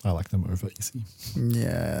 I like them over easy.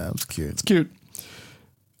 Yeah, that was cute. It's cute.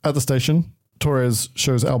 At the station, Torres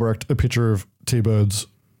shows Albrecht a picture of T-Bird's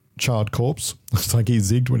charred corpse. Looks like he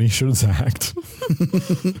zigged when he should have zagged.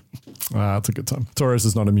 It's a good time. Torres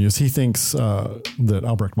is not amused. He thinks that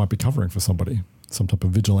Albrecht might be covering for somebody, some type of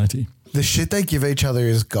vigilante. The shit they give each other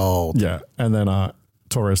is gold. Yeah. And then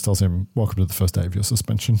Torres tells him, welcome to the first day of your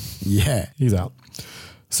suspension. Yeah. He's out.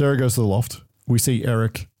 Sarah goes to the loft. We see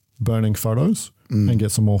Eric burning photos and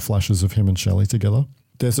get some more flashes of him and Shelley together.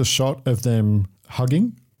 There's a shot of them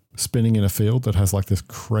hugging, spinning in a field that has like this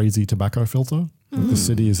crazy tobacco filter. The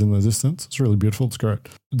city is in the distance. It's really beautiful. It's great.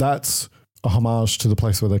 That's a homage to the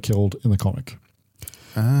place where they're killed in the comic.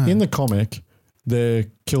 In the comic, they're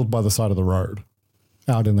killed by the side of the road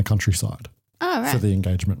out in the countryside for the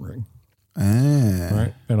engagement ring.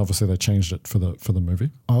 Right. And obviously they changed it for the movie.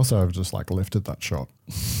 I also have just like lifted that shot.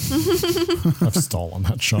 I've stolen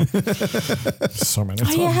that shot so many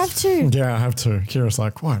times. Oh, you have to. Yeah, I have to. Kira's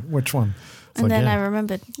like, what? Which one? It's And like, then yeah. I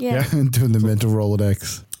remembered. Yeah. Doing the mental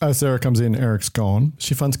Rolodex. As Sarah comes in, Eric's gone.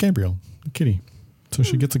 She finds Gabriel, the kitty. So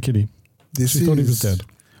she gets a kitty. She thought he was dead.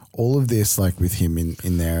 All of this, like with him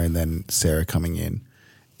in there and then Sarah coming in.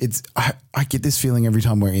 I get this feeling every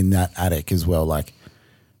time we're in that attic as well. Like,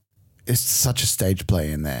 it's such a stage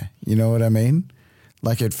play in there. You know what I mean?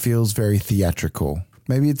 Like, it feels very theatrical.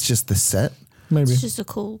 Maybe it's just the set. Maybe. It's just a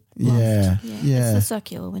cool Yeah. loft. Yeah. It's the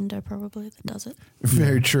circular window probably that does it.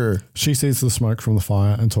 Very true. She sees the smoke from the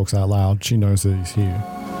fire and talks out loud. She knows that he's here.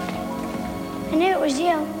 I knew it was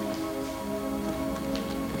you.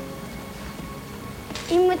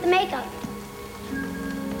 Even with the makeup.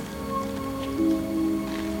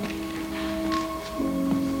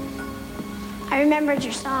 I remembered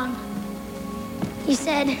your song. You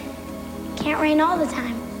said, can't rain all the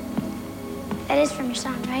time. That is from your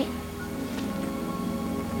song, right?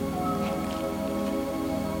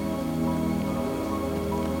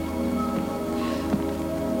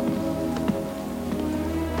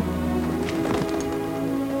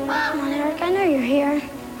 Come on, Eric, I know you're here.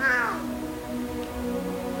 I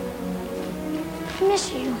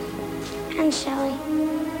miss you. And Shelley.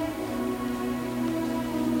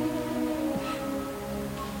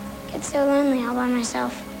 Get so lonely all by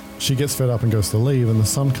myself. She gets fed up and goes to leave, and the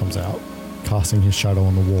sun comes out, casting his shadow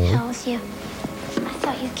on the wall. Hell with you. I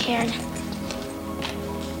thought you cared.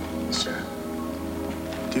 Sir,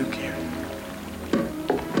 do care.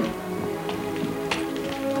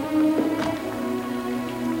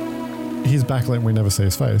 He's backlit, we never see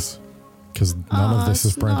his face because none of this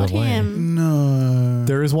is Brendan Lee. No.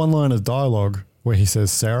 There is one line of dialogue where he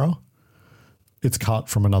says Sarah. It's cut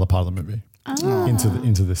from another part of the movie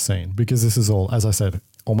into this scene because this is all, as I said,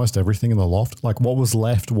 almost everything in the loft. Like what was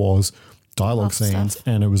left was dialogue scenes,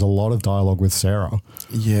 and it was a lot of dialogue with Sarah.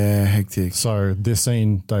 Yeah, hectic. So this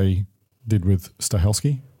scene they did with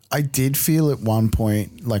Stahelski. I did feel at one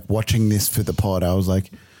point, like watching this for the pod, I was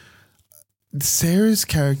like, Sarah's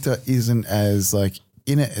character isn't as like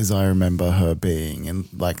in it as I remember her being, and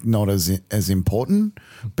like not as important.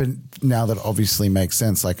 But now that obviously makes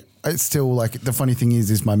sense. Like it's still like the funny thing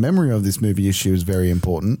is my memory of this movie is she was very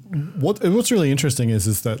important. What's really interesting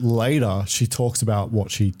is that later she talks about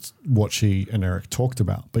what she and Eric talked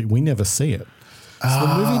about, but we never see it. So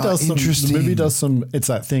the movie does some. The movie does some. It's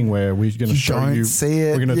that thing where we're going to show you. See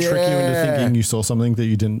it. We're going to trick you into thinking you saw something that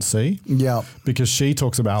you didn't see. Yeah. Because she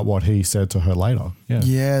talks about what he said to her later. Yeah.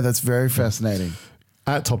 Yeah, that's very fascinating.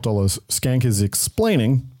 At Top Dollars, Skank is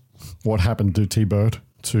explaining what happened to T-Bird,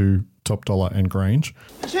 to Top Dollar and Grange.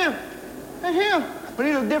 That's him. That's him. But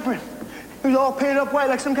he looked different. He was all painted up white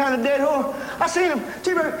like some kind of dead whore. I seen him.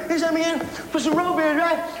 T-Bird, he sent me in for some road beers,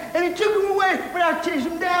 right? And he took him away, but I chased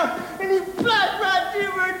him down. And he flat right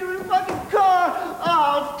T-Bird to his fucking car.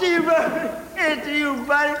 Oh, T-Bird, it's you,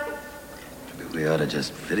 buddy. Maybe we ought to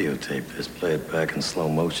just videotape this, play it back in slow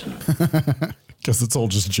motion. Guess it's all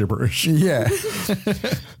just gibberish. Yeah.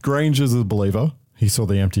 Grange is a believer. He saw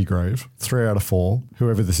the empty grave. 3 out of 4.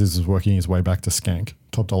 Whoever this is working his way back to Skank.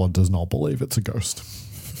 Top Dollar does not believe it's a ghost.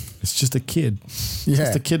 It's just a kid. Yeah.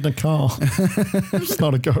 Just a kid in a car. It's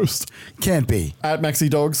not a ghost. Can't be. At Maxi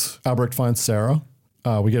Dogs, Albrecht finds Sarah.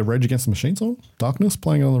 We get Rage Against the Machine song, Darkness,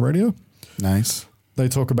 playing on the radio. Nice. They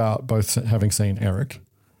talk about both having seen Eric,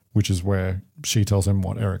 which is where she tells him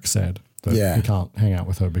what Eric said. That he can't hang out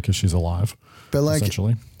with her because she's alive. But like,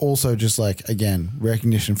 essentially. Also just like, again,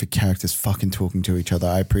 recognition for characters fucking talking to each other.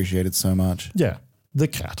 I appreciate it so much. Yeah. The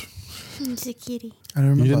cat. It's a kitty. I don't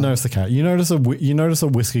remember. You didn't notice the cat. You notice a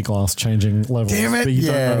whiskey glass changing levels. Damn it. But you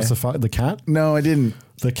Yeah. don't notice the cat? No, I didn't.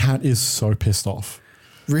 The cat is so pissed off.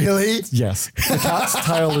 Really? Yes. The cat's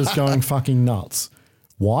tail is going fucking nuts.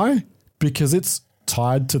 Why? Because it's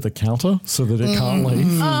tied to the counter so that it can't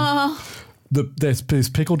leave. Oh. There's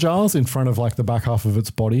pickle jars in front of like the back half of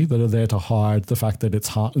its body that are there to hide the fact that it's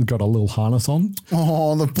got a little harness on.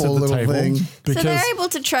 Oh, the poor little thing. So they're able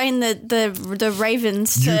to train the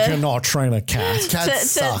ravens to... You cannot train a cat.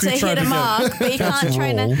 to hit a mark, but you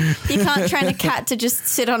can't train a cat to just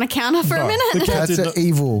sit on a counter for a minute. The cat Cats are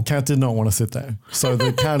evil. Cat did not want to sit there. So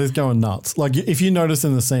the cat is going nuts. Like if you notice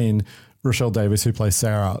in the scene, Rochelle Davis, who plays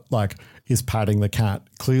Sarah, like is patting the cat,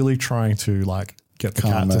 clearly trying to like get the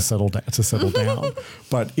cat to settle down.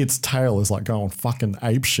 But its tail is like going fucking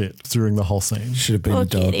ape shit during the whole scene. Should have been a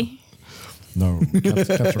dog. Kitty. No,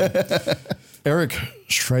 cat's right. Eric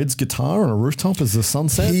shreds guitar on a rooftop as the sun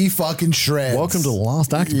sets. He fucking shreds. Welcome to the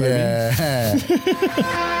last act, baby. Yeah.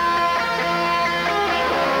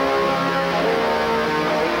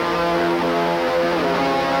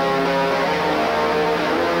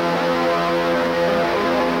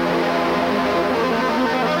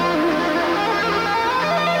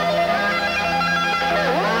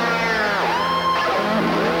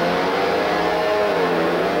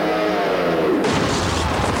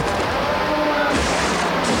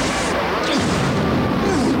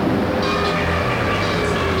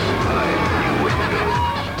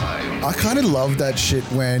 I kind of love that shit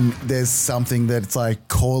when there's something that's like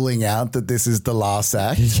calling out that this is the last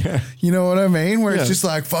act. Yeah. You know what I mean? Where it's just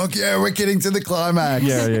like, fuck yeah, we're getting to the climax.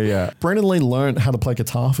 Yeah. Brandon Lee learned how to play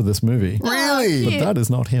guitar for this movie. Really? But that is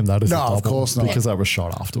not him. That is No, a double, of course not. Because that was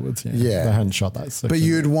shot afterwards. Yeah. They hadn't shot that section. But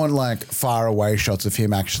you'd want like far away shots of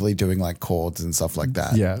him actually doing like chords and stuff like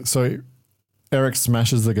that. Yeah. So Eric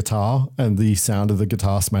smashes the guitar and the sound of the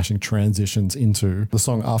guitar smashing transitions into the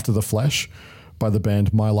song After the Flesh by the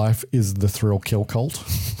band My Life is the Thrill Kill Cult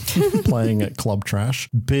playing at Club Trash.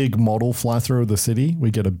 Big model fly through the city. We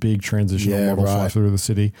get a big transitional model fly through the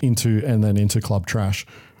city into Club Trash.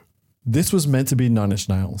 This was meant to be Nine Inch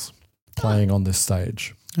Nails playing on this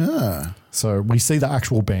stage. Ah. So we see the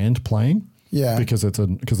actual band playing. Yeah. Because it's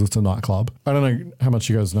a nightclub. I don't know how much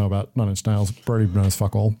you guys know about Nine Inch Nails. Brody knows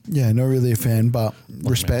fuck all. Yeah, not really a fan, but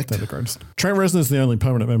respect. They're the greatest. Trent Reznor's the only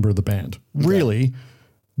permanent member of the band. Really,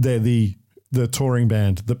 they're the touring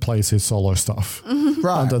band that plays his solo stuff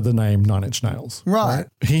under the name Nine Inch Nails. Right.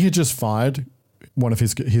 He had just fired one of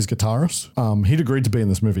his guitarists. He'd agreed to be in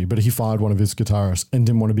this movie, but he fired one of his guitarists and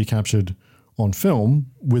didn't want to be captured on film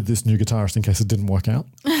with this new guitarist in case it didn't work out.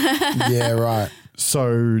 Yeah, right.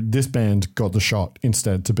 So this band got the shot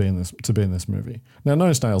instead to be in this movie. Now, Nine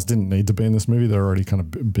Inch Nails didn't need to be in this movie. They're already kind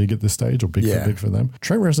of big at this stage, or big for them.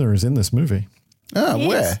 Trent Reznor is in this movie. Oh,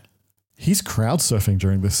 where? He's crowd surfing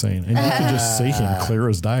during this scene, and you can just see him clear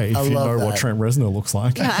as day if you know what Trent Reznor looks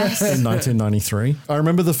like in 1993. I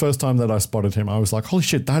remember the first time that I spotted him, I was like, holy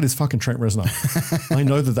shit, that is fucking Trent Reznor. I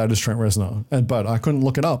know that is Trent Reznor. But I couldn't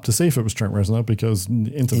look it up to see if it was Trent Reznor because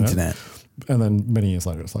internet. And then many years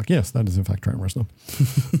later, it's like, yes, that is in fact Trent Reznor.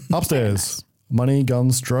 Upstairs, money,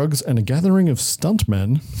 guns, drugs, and a gathering of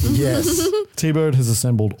stuntmen. Yes. T-Bird has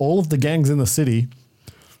assembled all of the gangs in the city.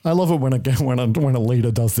 I love it when a leader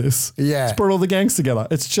does this. Yeah. It's brought all the gangs together.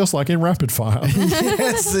 It's just like in Rapid Fire.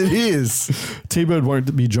 Yes, it is. T-Bird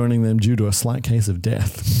won't be joining them due to a slight case of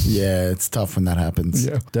death. Yeah, it's tough when that happens.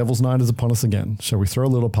 Yeah. Devil's Night is upon us again. Shall we throw a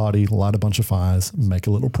little party, light a bunch of fires, make a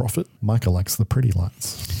little profit? Micah likes the pretty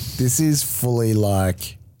lights. This is fully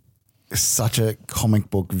like such a comic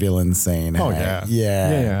book villain scene. Oh, hey?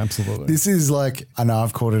 Yeah, absolutely. This is like, I know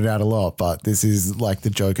I've called it out a lot, but this is like the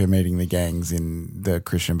Joker meeting the gangs in the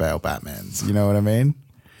Christian Bale Batmans. You know what I mean?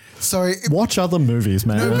 Sorry. Watch other movies,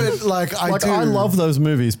 man. No, but like I do. I love those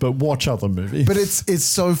movies, but watch other movies. But it's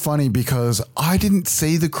so funny because I didn't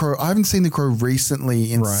see The Crow. I haven't seen The Crow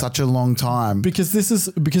recently in such a long time. Because this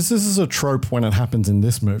is a trope when it happens in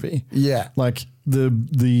this movie. Yeah. Like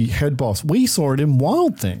the head boss, we saw it in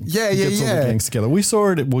Wild Thing. Yeah. All the gangs together. We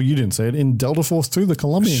saw it. Well, you didn't see it in Delta Force 2, the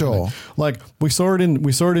Colombian. Sure. Thing. Like we saw it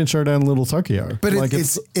in Showdown in Little Tokyo. But like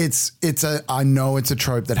it's a I know it's a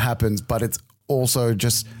trope that happens, but it's also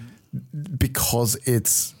just because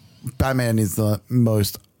it's Batman is the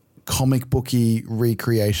most comic booky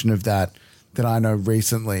recreation of that I know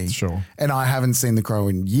recently. Sure. And I haven't seen The Crow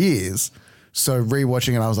in years. So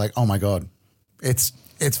rewatching it, I was like, oh my God, it's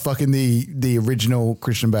fucking the original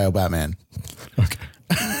Christian Bale Batman. Okay.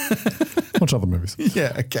 Watch other movies.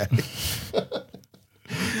 Yeah, okay.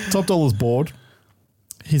 Top Dollar's bored.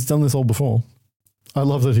 He's done this all before. I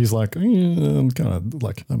love that he's like, I'm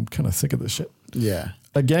kind of sick of this shit. Yeah.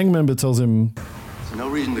 A gang member tells him, There's no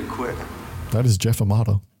reason to quit. That is Jeff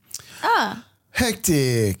Amata.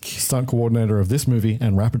 Hectic. Stunt coordinator of this movie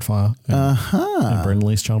and Rapid Fire. And Brendan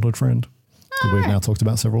Lee's childhood friend. That we've now talked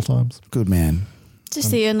about several times. Good man.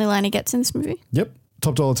 Just the only line he gets in this movie. Yep.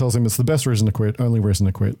 Top Dollar tells him it's the best reason to quit, only reason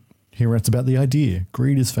to quit. He rants about the idea.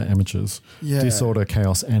 Greed is for amateurs. Yeah. Disorder,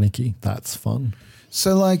 chaos, anarchy. That's fun.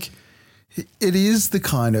 So like it is the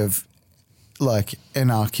kind of like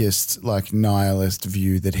anarchist, like nihilist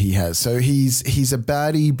view that he has. So he's a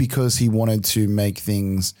baddie because he wanted to make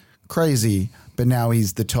things crazy, but now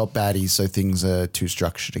he's the top baddie, so things are too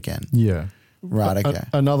structured again. Yeah. Right, okay.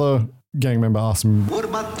 Another gang member asked him, What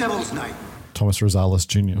about Devil's Night? Thomas Rosales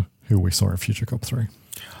Jr., who we saw in Future Cop 3.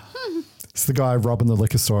 It's the guy robbing the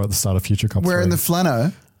liquor store at the start of Future Cop 3. Wearing the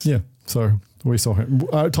flannel. Yeah. So we saw him.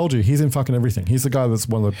 I told you, he's in fucking everything. He's the guy that's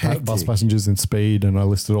one of the bus passengers in Speed, and I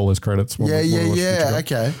listed all his credits. Yeah.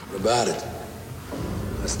 Okay. What about it?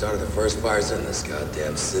 I started the first fires in this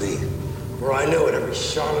goddamn city. Where I knew it, every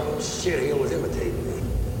charlatan shitheel was imitating me.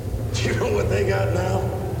 Do you know what they got now?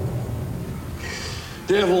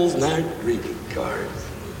 Devil's Night greeting cards.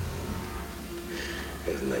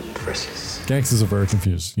 Isn't that precious? Gangsters are very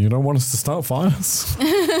confused. You don't want us to start fires?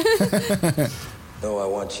 No, I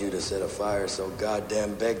want you to set a fire so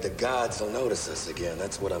goddamn big the gods will notice us again.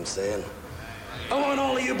 That's what I'm saying. I want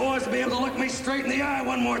all of you boys to be able to look me straight in the eye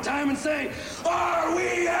one more time and say, are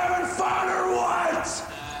we having fun or what?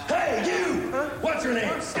 Hey, you! Huh? What's your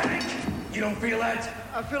name? Stank? You don't feel that?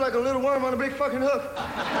 I feel like a little worm on a big fucking hook.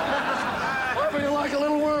 I feel like a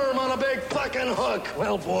little worm on a big fucking hook.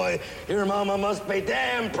 Well, boy, your mama must be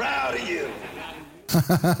damn proud of you.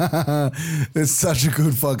 It's such a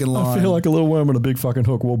good fucking line. I feel like a little worm on a big fucking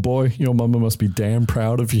hook. Well, boy, your mama must be damn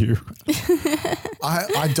proud of you.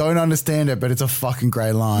 I don't understand it, but it's a fucking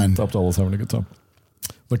great line. Top Dollar's having a good time.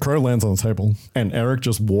 The Crow lands on the table, and Eric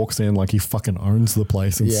just walks in like he fucking owns the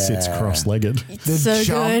place and sits cross-legged. The so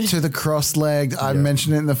jump good. to the cross-legged. I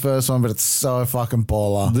mentioned it in the first one, but it's so fucking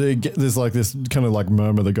baller. There's like this kind of like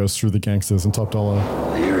murmur that goes through the gangsters, and Top Dollar.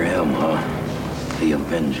 You're him, huh? The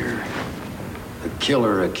Avenger. The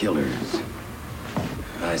killer of killers.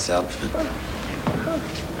 Nice outfit.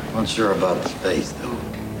 Not sure about the face, though.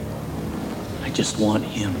 I just want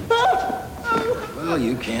him. Well,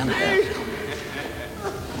 you can have him.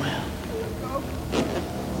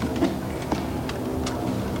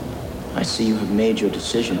 I see you have made your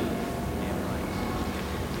decision.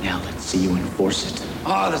 Now let's see you enforce it.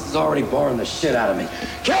 Oh, this is already boring the shit out of me.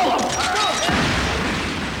 Kill him!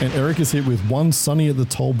 And Eric is hit with one Sonny at the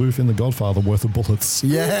toll booth in The Godfather worth of bullets.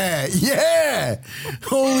 Yeah.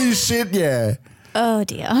 Holy shit, yeah. Oh,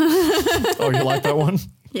 dear. Oh, you like that one?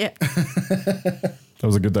 Yeah. That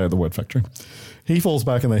was a good day at the Word Factory. He falls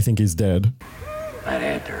back and they think he's dead. That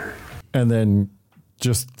had to hurt. And then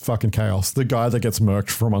just fucking chaos. The guy that gets murked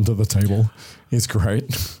from under the table is great.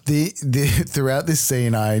 The throughout this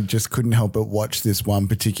scene, I just couldn't help but watch this one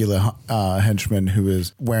particular henchman who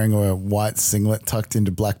was wearing a white singlet tucked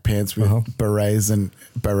into black pants with beret and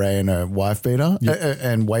a wife beater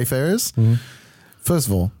and Wayfarers. Mm-hmm. First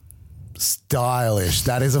of all, stylish.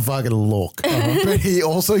 That is a fucking look. But he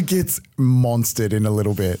also gets monstered in a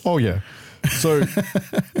little bit. Oh, yeah. So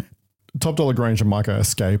Top Dollar Grange and Micah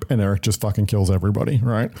escape and Eric just fucking kills everybody,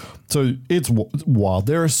 right? So it's wild.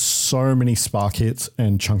 There are so many spark hits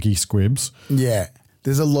and chunky squibs. Yeah.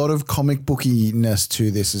 There's a lot of comic bookiness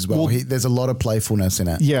to this as well. There's a lot of playfulness in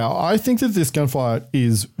it. Yeah, I think that this gunfight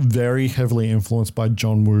is very heavily influenced by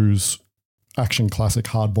John Woo's action classic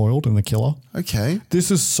Hard Boiled and The Killer. Okay.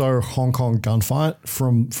 This is so Hong Kong gunfight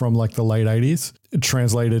from like the late 80s,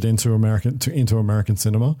 translated into American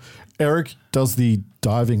cinema. Eric does the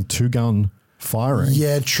diving two-gun firing.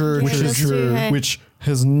 Yeah, true. Which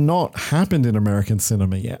has not happened in American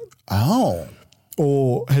cinema yet. Oh.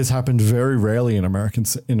 Or has happened very rarely in American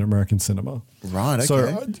cinema. Right, okay.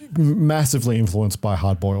 So massively influenced by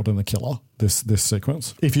Hard Boiled and The Killer, this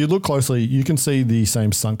sequence. If you look closely, you can see the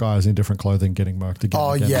same stunt guys in different clothing getting murked again.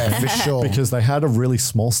 Oh, yeah, for sure. Because they had a really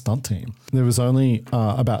small stunt team. There was only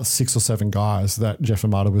about 6 or 7 guys that Jeff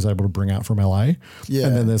Amata was able to bring out from LA. Yeah.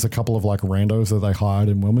 And then there's a couple of like randos that they hired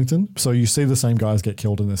in Wilmington. So you see the same guys get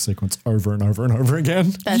killed in this sequence over and over and over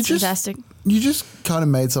again. That's fantastic. You just kind of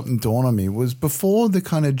made something dawn on me. Was before the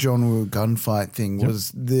kind of John Woo gunfight thing,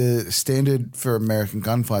 was the standard for American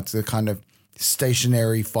gunfights the kind of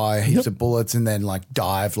stationary fire heaps of bullets and then like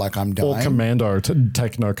dive like I'm dying? Or commando to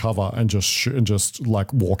take no cover and just shoot and just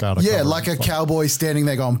like walk out of cover. Yeah, like a cowboy standing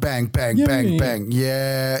there going bang, bang, bang, bang.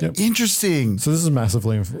 Yeah, interesting. So this is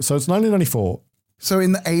massively... So it's 1994. So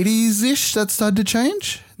in the 80s-ish, that started to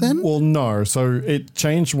change then? Well, no. So it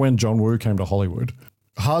changed when John Woo came to Hollywood.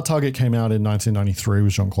 Hard Target came out in 1993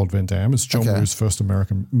 with Jean-Claude Van Damme. It's John Woo's first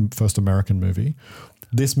American movie.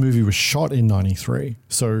 This movie was shot in 93.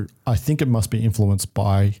 So I think it must be influenced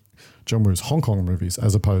by John Woo's Hong Kong movies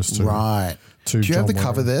as opposed to... Right. Do you have the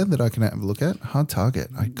cover there that I can have a look at? Hard Target.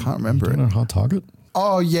 I can't remember it. You don't know Hard Target?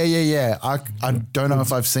 Oh, yeah. I don't know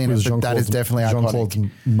if I've seen it, but that is definitely iconic.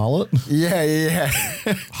 Jean-Claude mullet? Yeah.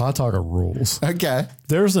 Hard Target rules. Okay.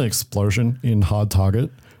 There is an explosion in Hard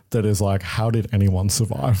Target that is like, how did anyone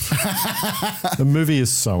survive? The movie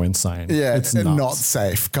is so insane. Yeah, it's nuts. nuts. Not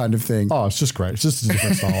safe kind of thing. Oh, it's just great. It's just a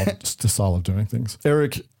different style of doing things.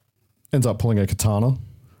 Eric ends up pulling a katana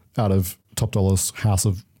out of Top Dollar's House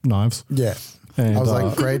of Knives. Yeah. And, I was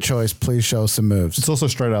like, great choice. Please show us some moves. It's also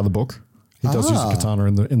straight out of the book. He does use a katana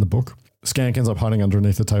in the book. Skank ends up hiding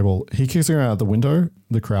underneath the table. He kicks her out the window.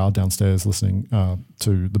 The crowd downstairs listening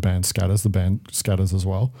to the band scatters. The band scatters as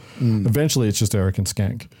well. Eventually, it's just Eric and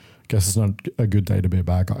Skank. Guess it's not a good day to be a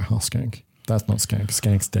bad guy, huh, Skank? That's not Skank.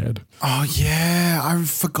 Skank's dead. Oh, yeah. I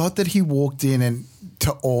forgot that he walked in and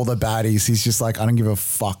to all the baddies, he's just like, I don't give a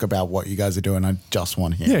fuck about what you guys are doing. I just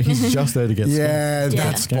want him. Yeah, he's just there to get Yeah, Skank.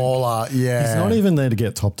 that's baller. Yeah. He's not even there to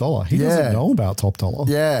get Top Dollar. He doesn't know about Top Dollar.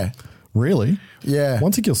 Yeah. Really? Yeah.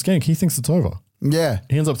 Once he kills Skank, he thinks it's over. Yeah.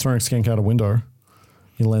 He ends up throwing Skank out a window.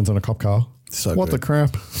 He lands on a cop car. So what good. the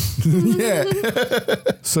crap? Yeah.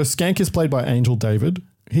 So Skank is played by Angel David.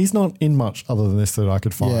 He's not in much other than this that I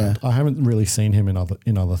could find. Yeah. I haven't really seen him in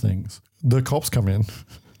other things. The cops come in.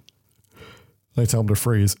 They tell him to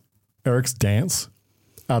freeze. Eric's dance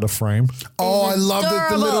out of frame. Oh, I love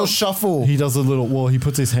the little shuffle. He does a little. Well, he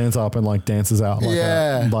puts his hands up and like dances out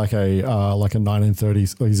like a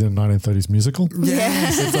 1930s. He's in a 1930s musical.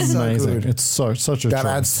 Yes, it's amazing. So it's such a that choice.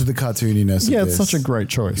 adds to the cartooniness. Yeah, of it's this. such a great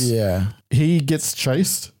choice. Yeah. He gets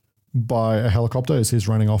chased by a helicopter as he's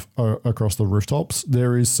running off across the rooftops.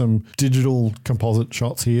 There is some digital composite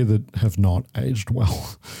shots here that have not aged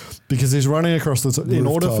well because he's running across the in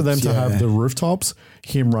order for them to have the rooftops,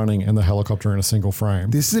 him running and the helicopter in a single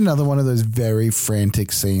frame. This is another one of those very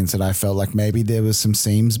frantic scenes that I felt like maybe there was some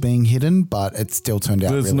seams being hidden, but it still turned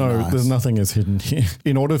out really nice. There's nothing is hidden here.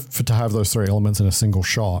 In order to have those three elements in a single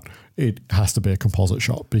shot, it has to be a composite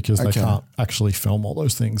shot because they can't actually film all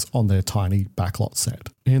those things on their tiny backlot set.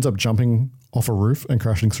 He ends up jumping off a roof and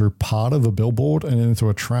crashing through part of a billboard and into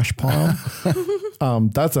a trash pile.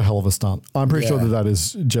 That's a hell of a stunt. I'm pretty sure that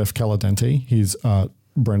is Jeff Caladente. He's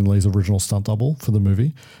Brendan Lee's original stunt double for the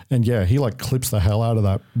movie. And yeah, he like clips the hell out of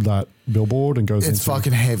that billboard and goes into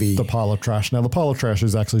fucking heavy. The pile of trash. Now the pile of trash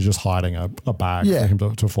is actually just hiding a bag for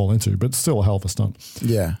him to fall into, but still a hell of a stunt.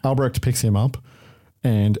 Yeah. Albrecht picks him up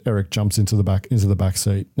and Eric jumps into the back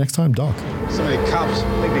seat. Next time, Doc. So many cops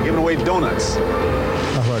think they're giving away donuts.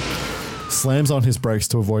 Albrecht slams on his brakes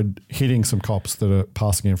to avoid hitting some cops that are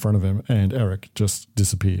passing in front of him, and Eric just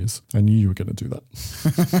disappears. I knew you were going to do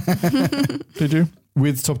that. Did you?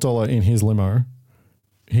 With Top Dollar in his limo,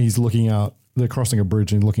 he's looking out. They're crossing a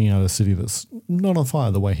bridge and looking at a city that's not on fire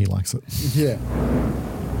the way he likes it. Yeah.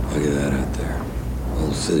 Look at that out there.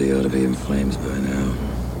 Whole city ought to be in flames by now.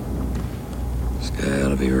 Sky ought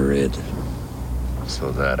to be red.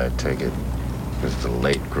 So that, I take it, is the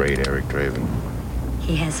late, great Eric Draven.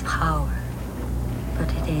 He has power, but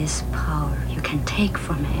it is power you can take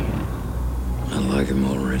from him. I like him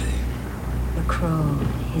already. The crow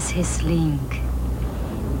is his link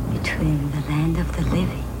between the land of the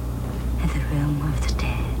living and the realm of the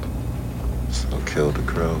dead. So kill the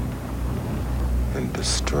crow and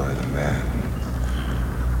destroy the man.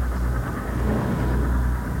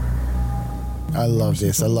 I love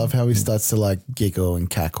this. I love how he starts to like giggle and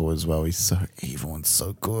cackle as well. He's so evil and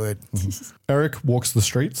so good. Eric walks the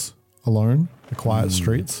streets alone, the quiet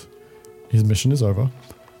streets. His mission is over.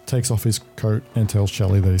 Takes off his coat and tells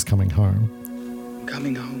Shelley that he's coming home. I'm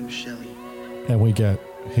coming home, Shelley. And we get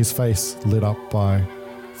his face lit up by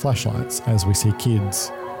flashlights as we see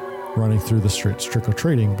kids running through the streets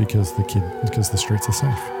trick-or-treating because the streets are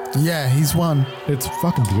safe. Yeah, he's won. It's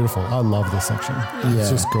fucking beautiful. I love this section. Yeah. It's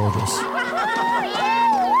just gorgeous.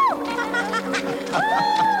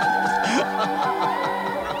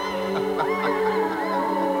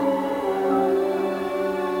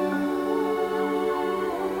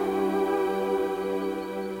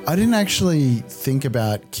 I didn't actually think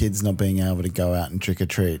about kids not being able to go out and trick or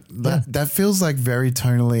treat. That feels like very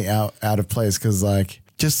tonally out of place because like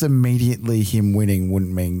just immediately him winning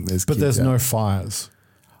wouldn't mean there's. But kids there's out. no fires.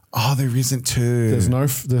 Oh, there isn't too.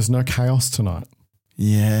 There's no chaos tonight.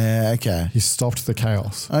 Yeah. Okay. He stopped the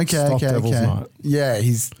chaos. Okay. Devil's Night. Yeah,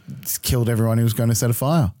 he's killed everyone who was going to set a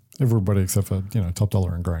fire. Everybody except for Top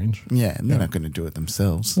Dollar and Grange. Yeah, and they're not going to do it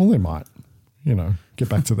themselves. Well, they might. Get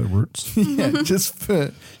back to their roots. Yeah, just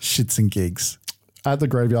for shits and gigs. At the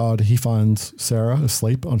graveyard, he finds Sarah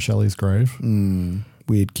asleep on Shelley's grave.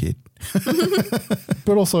 Weird kid.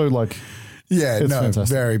 But also, like... Yeah, it's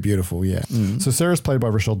fantastic. Very beautiful, yeah. So Sarah's played by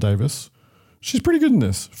Rochelle Davis. She's pretty good in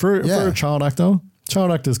this. For a child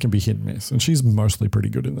actors can be hit and miss, and she's mostly pretty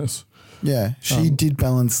good in this. Yeah, she did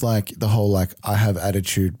balance like the whole like I have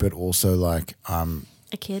attitude, but also like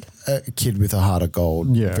a kid with a heart of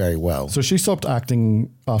gold very well. So she stopped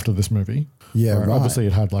acting after this movie. Yeah, right. Obviously,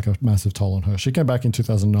 it had like a massive toll on her. She came back in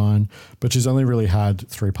 2009, but she's only really had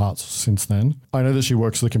 3 parts since then. I know that she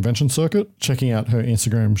works the convention circuit. Checking out her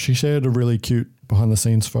Instagram, she shared a really cute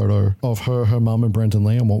behind-the-scenes photo of her mum, and Brendan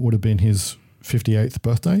Lee on what would have been his 58th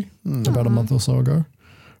birthday about a month or so ago,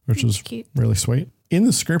 which was cute. Really sweet. In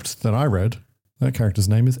the script that I read, that character's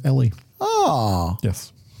name is Ellie. Oh.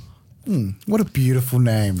 Yes. What a beautiful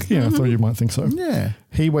name. Yeah, I thought you might think so. Yeah.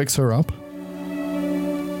 He wakes her up.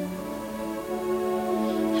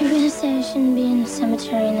 You're gonna say I shouldn't be in the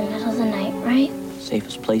cemetery in the middle of the night, right?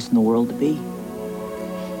 Safest place in the world to be.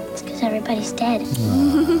 It's because everybody's dead. I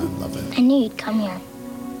love it. I knew you'd come here.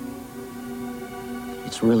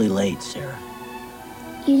 It's really late, Sarah.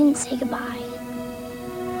 You didn't say goodbye.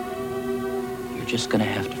 You're just gonna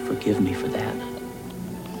have to forgive me for that.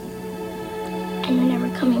 And you're never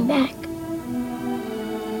coming back.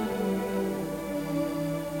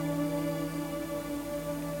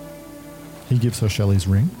 He gives her Shelley's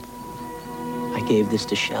ring. I gave this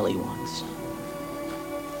to Shelley once.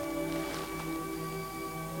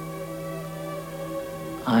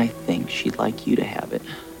 I think she'd like you to have it.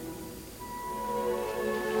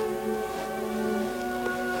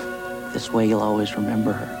 This way you'll always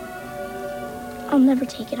remember her. I'll never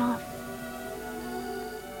take it off.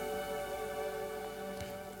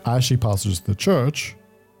 As she passes the church,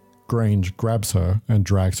 Grange grabs her and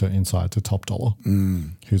drags her inside to Top Dollar,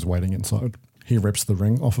 who's waiting inside. He rips the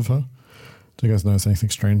ring off of her. Do you guys notice anything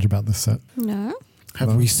strange about this set? No.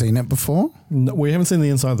 Have we seen it before? No, we haven't seen the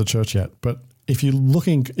inside of the church yet, but if you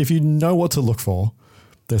know what to look for,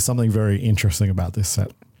 there's something very interesting about this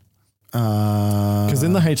set. Because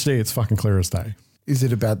in the HD, it's fucking clear as day. Is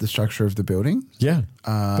it about the structure of the building? Yeah.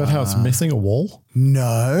 But how it's missing a wall?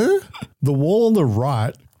 No. The wall on the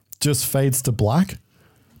right just fades to black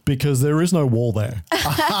because there is no wall there.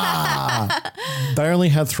 They only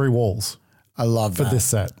had 3 walls. I love for this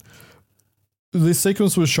set. This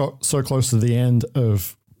sequence was shot so close to the end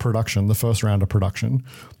of production, the first round of production,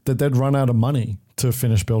 that they'd run out of money to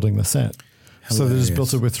finish building the set. So they just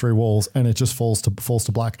built it with 3 walls, and it just falls to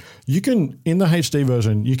black. You can, in the HD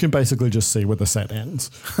version, you can basically just see where the set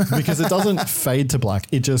ends because it doesn't fade to black.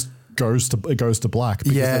 It just goes to black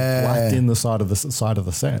because they blacked in the side of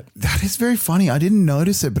the set. That is very funny. I didn't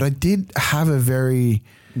notice it, but I did have a very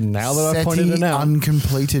now that I've pointed it out,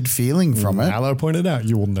 uncompleted feeling from it. Now that I pointed out,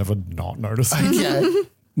 you will never not notice it. Okay.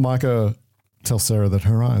 Micah tells Sarah that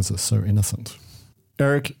her eyes are so innocent.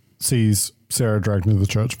 Eric sees Sarah dragged into the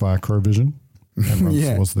church via crow vision and runs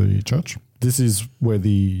towards the church. This is where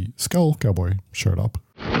the skull cowboy showed up.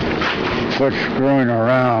 Quit screwing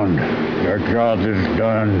around. Your job is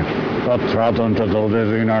done. The threat to the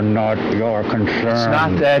living are not your concern. It's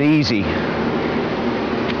not that easy.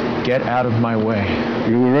 Get out of my way.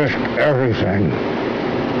 You risked everything.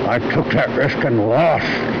 I took that risk and lost.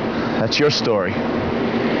 That's your story.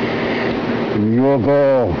 You'll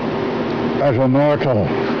go as a mortal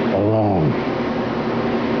alone.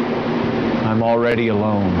 I'm already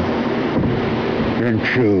alone. Then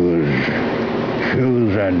choose.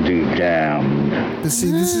 Choose and be damned. But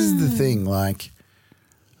see, this is the thing. Like,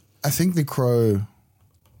 I think the Crow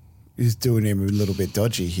is doing him a little bit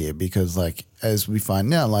dodgy here because, like, as we find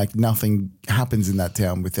now, like, nothing happens in that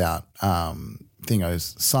town without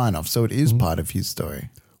Thingo's sign off. So it is part of his story.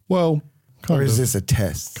 Well, or is this a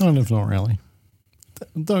test? Kind of, not really.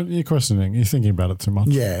 You're questioning. You're thinking about it too much.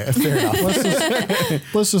 Yeah, fair enough.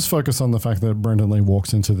 Let's just focus on the fact that Brendan Lee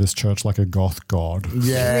walks into this church like a goth god.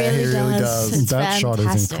 Yeah, he really does. It's that shot is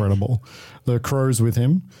fantastic. incredible. The Crow's with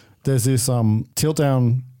him. There's this tilt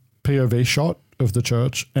down POV shot of the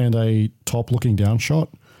church and a top looking down shot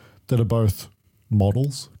that are both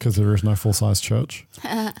models because there is no full size church.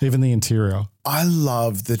 Even the interior. I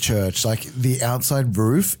love the church. Like, the outside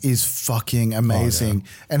roof is fucking amazing.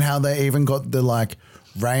 And how they even got the, like,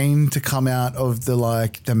 rain to come out of the,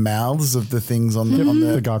 like, the mouths of the things on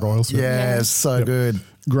the gargoyles. Yeah, it's so good.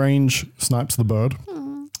 Grange snipes the bird.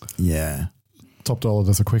 Yeah. Top Dollar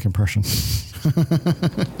does a quick impression.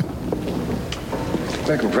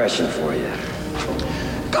 Quick impression for you.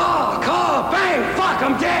 Caw, bang, fuck,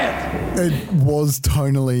 I'm dead. It was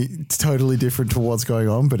totally different to what's going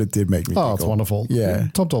on, but it did make me Oh, it's wonderful. Yeah.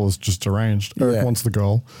 Top Dollar's just deranged. Eric Yeah. wants the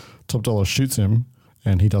girl. Top Dollar shoots him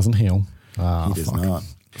and he doesn't heal. He does not.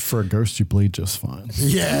 For a ghost, you bleed just fine.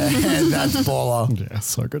 Yeah, that's baller. Yeah,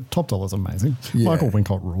 so good. Top Dollar's amazing. Yeah. Michael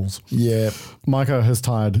Wincott rules. Yeah. Micah has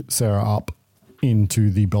tied Sarah up into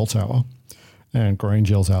the bell tower and Grange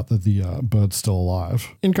yells out that the bird's still alive.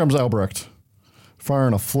 In comes Albrecht,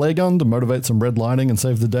 firing a flare gun to motivate some red lighting and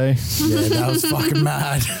save the day. Yeah, that was fucking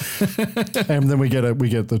mad. And then we get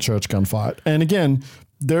the church gunfight. And again,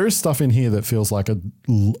 there is stuff in here that feels like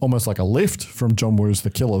almost like a lift from John Woo's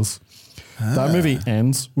The Killers. That movie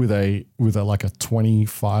ends with a like a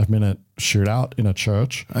 25-minute shootout in a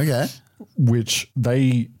church. Okay. Which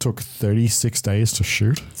they took 36 days to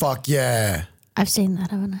shoot. Fuck yeah. I've seen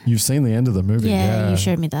that, haven't I? You've seen the end of the movie. Yeah, you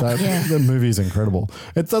showed me that. Yeah. The movie's incredible.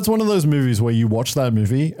 That's one of those movies where you watch that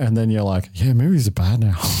movie and then you're like, yeah, movies are bad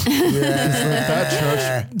now.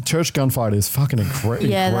 That church gunfight is fucking incredible.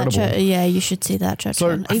 Yeah, you should see that church.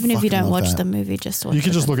 So- Even if you don't watch that. the movie, just watch You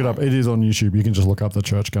can just look it up. It is on YouTube. You can just look up the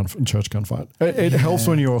church gunfight. It helps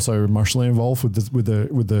when you're also emotionally involved with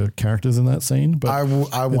the characters in that scene. But I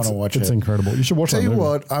want to watch it. It's incredible. You should watch Tell that you movie.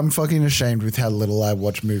 what, I'm fucking ashamed with how little I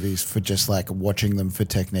watch movies for just like watching them for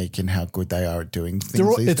technique and how good they are at doing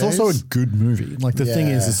things. It's also a good movie. Like the thing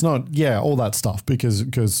is, Yeah. it's not all that stuff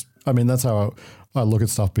because I mean that's how I look at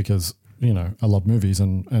stuff because you know I love movies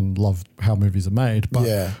and love how movies are made.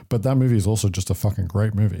 But but that movie is also just a fucking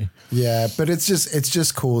great movie. Yeah, but it's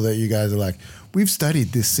just cool that you guys are like, we've studied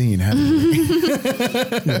this scene, haven't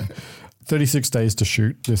we? 36 days to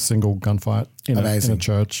shoot this single gunfight in a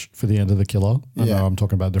church for the end of The Killer. I know I'm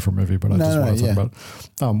talking about a different movie, but I just want to talk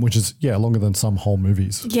about which is longer than some whole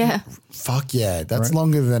movies. Yeah. Fuck yeah. That's Right.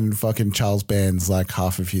 longer than fucking Charles Band's like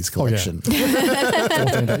half of his collection.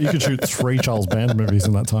 14 days. You could shoot 3 Charles Band movies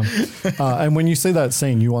in that time. And when you see that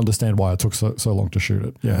scene, you understand why it took so long to shoot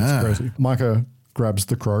it. Yeah, it's crazy. Micah grabs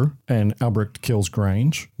the Crow and Albrecht kills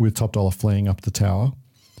Grange with Top Dollar fleeing up the tower.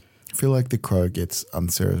 I feel like the Crow gets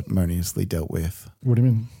unceremoniously dealt with. What do you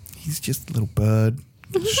mean? He's just a little bird,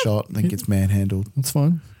 gets shot, and then gets manhandled. That's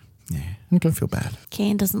fine. Yeah. Okay. I feel bad.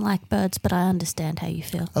 Kian doesn't like birds, but I understand how you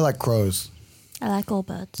feel. I like crows. I like all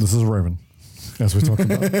birds. This is Raven, as we talked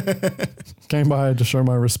about. Came by to show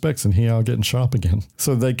my respects, and here I'm getting sharp again.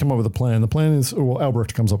 So they come up with a plan. The plan is,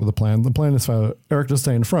 Albrecht comes up with a plan. The plan is for Eric to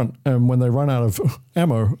stay in front, and when they run out of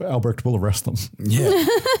ammo, Albrecht will arrest them. Yeah.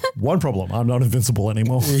 One problem, I'm not invincible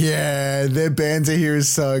anymore. Yeah, their banter here is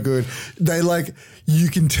so good. They you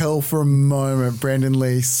can tell for a moment Brandon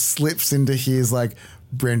Lee slips into his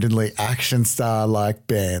Brandon Lee action star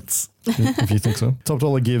bants. If you think so. Top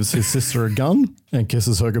Dollar gives his sister a gun and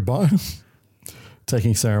kisses her goodbye,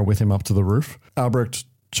 taking Sarah with him up to the roof. Albrecht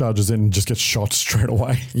charges in and just gets shot straight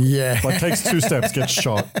away. Yeah. Takes 2 steps, gets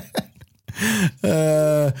shot.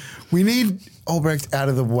 We need Albrecht out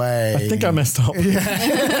of the way. I think I messed up.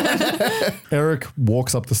 Eric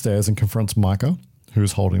walks up the stairs and confronts Micah,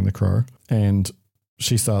 who's holding the Crow, and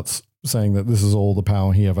she starts saying that this is all the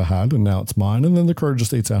power he ever had and now it's mine, and then the Crow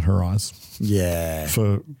just eats out her eyes. Yeah.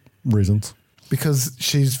 For reasons. Because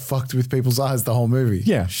she's fucked with people's eyes the whole movie.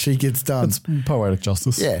 Yeah. She gets done. It's poetic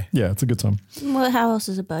justice. Yeah. Yeah, it's a good time. Well, how else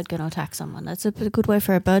is a bird going to attack someone? That's a good way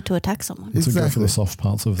for a bird to attack someone. To go for the soft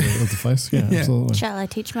parts of the face. Yeah, absolutely. Shall I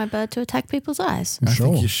teach my bird to attack people's eyes? I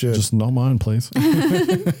think you should. Just not mine, please.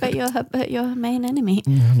 But you're your main enemy.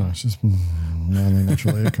 No, it's just only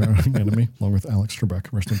naturally occurring enemy, along with Alex Trebek.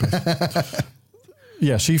 Rest in peace.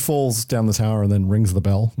 Yeah, she falls down the tower and then rings the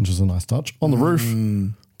bell, which is a nice touch. On the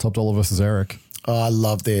roof, Top Dollar versus Eric. Oh, I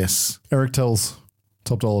love this. Eric tells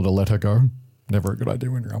Top Dollar to let her go. Never a good idea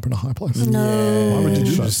when you're up in a high place. No. Why would you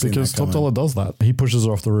do that? Because Top Dollar does that. He pushes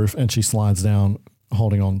her off the roof and she slides down,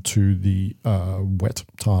 holding on to the wet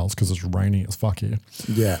tiles because it's raining as fuck here.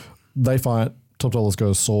 Yeah. They fight. Top Dollar's got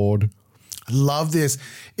a sword. I love this.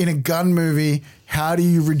 In a gun movie, how do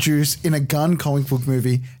you reduce, in a gun comic book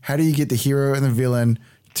movie, how do you get the hero and the villain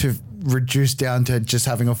to reduce down to just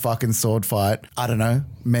having a fucking sword fight? I don't know.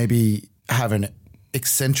 Maybe have an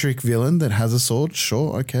eccentric villain that has a sword.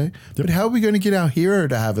 Sure, okay. Yep. But how are we going to get our hero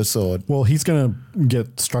to have a sword? Well, he's going to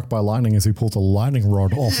get struck by lightning as he pulls a lightning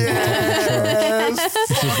rod off of the top of the church.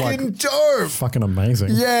 Which is fucking dope. Fucking amazing.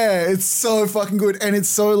 Yeah, it's so fucking good. And it's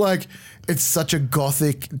so like, it's such a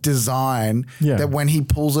gothic design that when he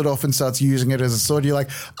pulls it off and starts using it as a sword, you're like,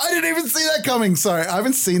 I didn't even see that coming. Sorry, I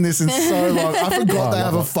haven't seen this in so long. I forgot they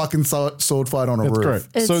have a fucking sword fight on a roof. Great.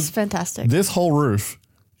 It's fantastic. This whole roof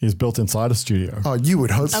is built inside a studio. Oh, you would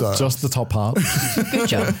hope so. Just the top part. Good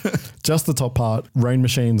job. Just the top part, rain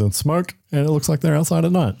machines and smoke, and it looks like they're outside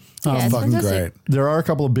at night. Yeah, it's fucking fantastic. great. There are a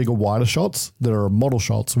couple of bigger, wider shots that are model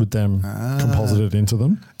shots with them composited into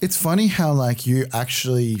them. It's funny how like you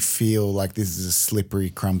actually feel like this is a slippery,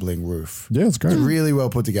 crumbling roof. Yeah, it's great. It's really well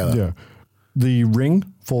put together. Yeah. The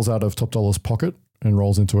ring falls out of Top Dollar's pocket and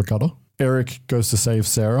rolls into a gutter. Eric goes to save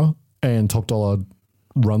Sarah and Top Dollar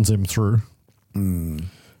runs him through.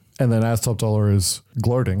 And then as Top Dollar is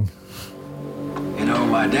gloating. You know,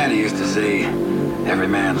 my daddy used to say, every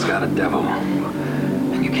man's got a devil,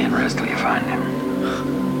 and you can't rest till you find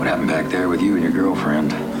him. What happened back there with you and your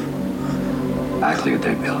girlfriend? I cleared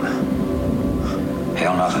that building.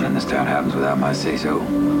 Hell, nothing in this town happens without my say-so.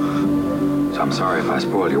 So I'm sorry if I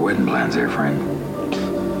spoiled your wedding plans there, friend.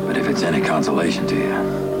 But if it's any consolation to you,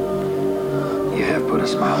 you have put a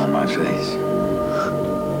smile on my face.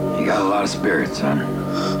 You got a lot of spirit, son.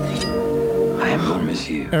 I am going to miss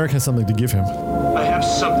you. Eric has something to give him. I have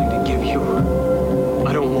something to give you.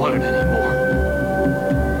 I don't want it anymore.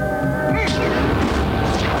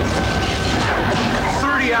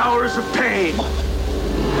 30 hours of pain.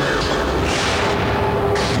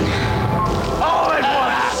 All at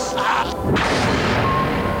once.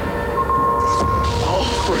 All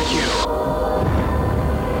for you.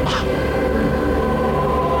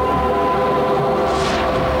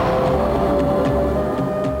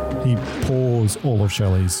 He pours all of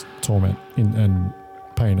Shelley's torment and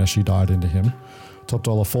pain as she died into him. Top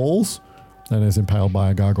Dollar falls and is impaled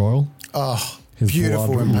by a gargoyle. Oh, His beautiful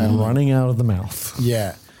blood impalement. running out of the mouth.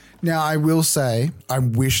 Yeah. Now, I will say, I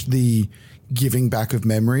wish the giving back of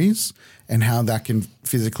memories and how that can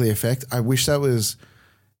physically affect, I wish that was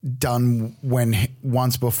done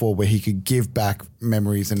once before where he could give back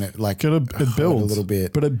memories and it it builds a little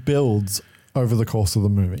bit. But it builds over the course of the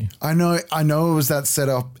movie. I know it was that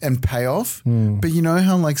setup and payoff, but you know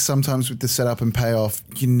how like sometimes with the setup and payoff,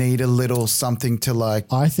 you need a little something to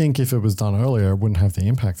like. I think if it was done earlier, it wouldn't have the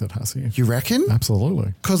impact it has here. You reckon?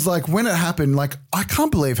 Absolutely. Because like when it happened, like I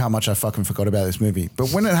can't believe how much I fucking forgot about this movie. But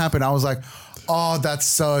when it happened, I was like, oh, that's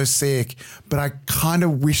so sick. But I kind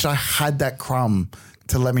of wish I had that crumb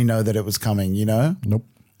to let me know that it was coming, you know? Nope.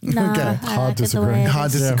 Nah, okay. Hard disagree.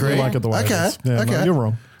 Hard disagree. Yeah, we like it the way it is. Yeah, okay. No, you're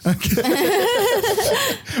wrong.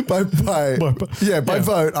 By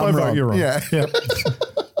vote, I'm wrong. You're wrong. Yeah.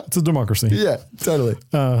 It's a democracy. Yeah, totally.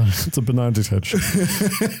 It's a benign dictatorship.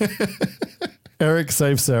 Eric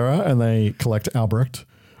saves Sarah and they collect Albrecht.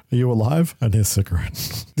 Are you alive? And his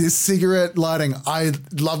cigarette. This cigarette lighting, I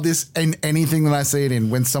love this in anything that I see it in.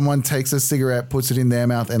 When someone takes a cigarette, puts it in their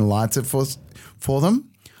mouth and lights it for them.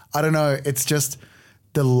 I don't know. It's just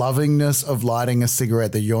the lovingness of lighting a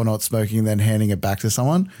cigarette that you're not smoking and then handing it back to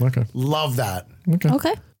someone. Okay. Love that.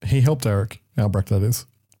 Okay. He helped Eric, Albrecht that is.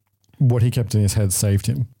 What he kept in his head saved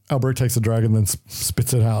him. Albrecht takes the dragon, then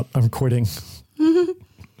spits it out. I'm quitting.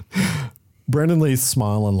 Brandon Lee's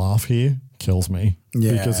smile and laugh here kills me.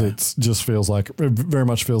 Yeah. Because it very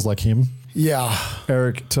much feels like him. Yeah.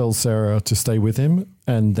 Eric tells Sarah to stay with him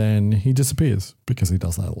and then he disappears because he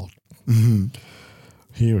does that a lot. Mm-hmm.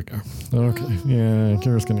 Here we go. Okay. Yeah,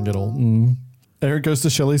 Kira's going to get all... Eric goes to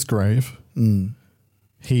Shelley's grave.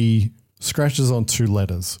 He scratches on 2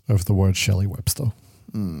 letters over the word Shelley Webster.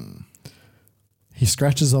 He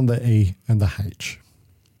scratches on the E and the H.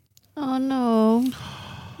 Oh, no.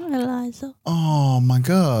 Eliza. Oh, my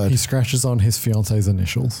God. He scratches on his fiance's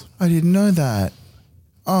initials. I didn't know that.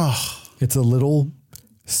 Oh. It's a little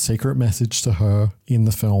secret message to her in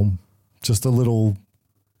the film. Just a little...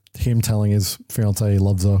 him telling his fiancée he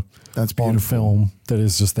loves her. That's beautiful. On film that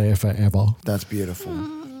is just there forever. That's beautiful.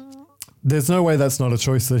 There's no way that's not a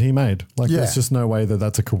choice that he made. Like, there's just no way that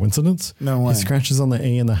that's a coincidence. No way. He scratches on the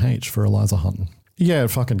E and the H for Eliza Hutton. Yeah, it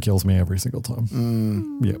fucking kills me every single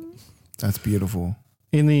time. Yep. That's beautiful.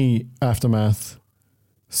 In the aftermath,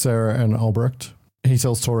 Sarah and Albrecht, he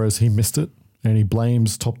tells Torres he missed it and he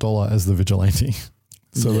blames Top Dollar as the vigilante.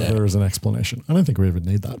 So that there is an explanation. I don't think we even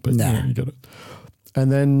need that, but you get it.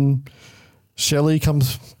 And then Shelley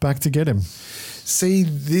comes back to get him. See,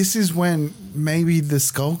 this is when maybe the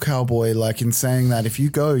Skull Cowboy, like in saying that if you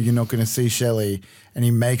go, you're not going to see Shelley, and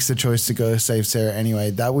he makes the choice to go save Sarah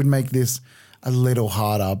anyway, that would make this a little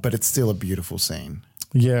harder, but it's still a beautiful scene.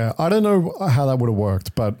 Yeah, I don't know how that would have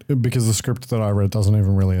worked, but because the script that I read doesn't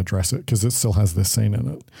even really address it because it still has this scene in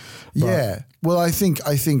it. But yeah. Well, I think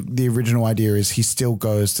the original idea is he still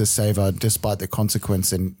goes to save her despite the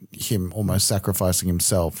consequence and him almost sacrificing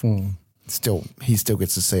himself. He still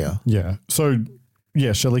gets to see her. Yeah. So,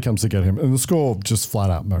 yeah, Shelley comes to get him and the score just flat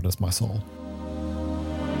out murders my soul.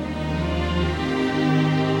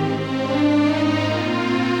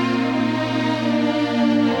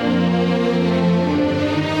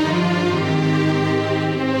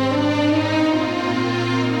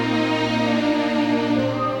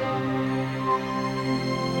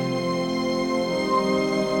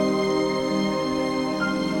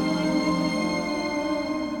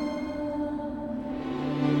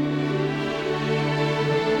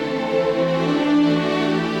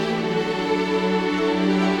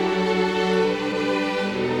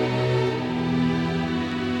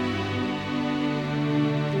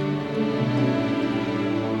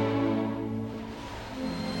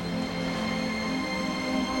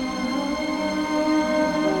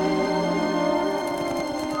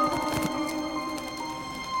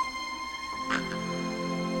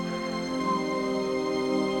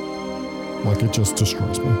 Like, it just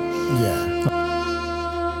destroys me. Yeah.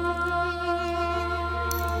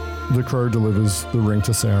 The Crow delivers the ring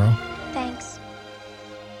to Sarah. Thanks.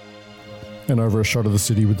 And over a shot of the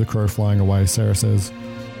city with the Crow flying away, Sarah says,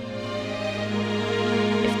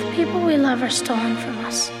 If the people we love are stolen from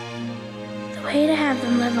us, the way to have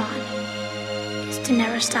them live on is to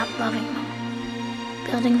never stop loving them.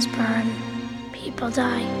 Buildings burn, people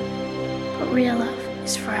die, but real love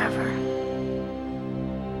is forever.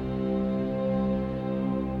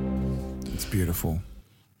 Beautiful.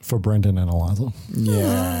 For Brendan and Eliza.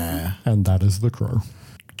 Yeah. And that is the Crow.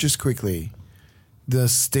 Just quickly, the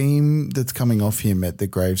steam that's coming off him at the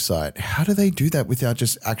gravesite, how do they do that without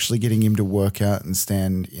just actually getting him to work out and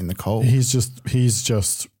stand in the cold? He's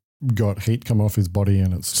just got heat come off his body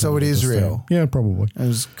and it's... So it is real? Yeah, probably. It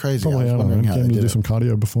was crazy. Probably, I was wondering how they did do some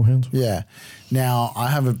cardio beforehand. Yeah. Now, I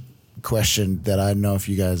have a question that I don't know if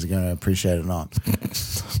you guys are going to appreciate or not.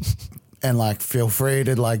 And like, feel free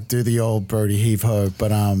to like do the old Brody heave ho.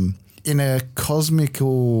 But in a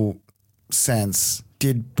cosmical sense,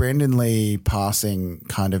 did Brendan Lee passing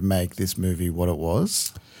kind of make this movie what it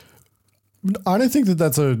was? I don't think that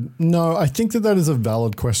that's I think that is a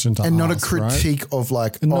valid question to ask. And not a critique of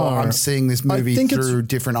like, I'm seeing this movie through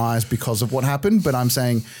different eyes because of what happened. But I'm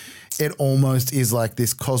saying it almost is like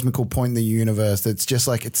this cosmical point in the universe that's just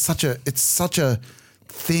like, it's such a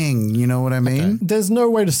thing, you know what I mean? Okay. There's no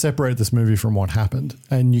way to separate this movie from what happened,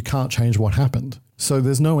 and you can't change what happened. So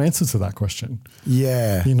there's no answer to that question.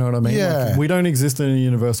 Yeah. You know what I mean? Yeah. Like, we don't exist in a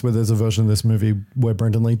universe where there's a version of this movie where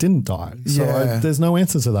Brendan Lee didn't die. So there's no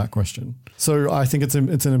answer to that question. So I think it's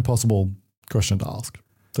an impossible question to ask.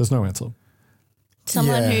 There's no answer.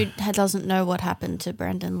 Someone who doesn't know what happened to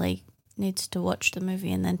Brendan Lee needs to watch the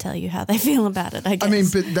movie and then tell you how they feel about it, I guess. I mean,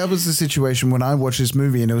 but that was the situation when I watched this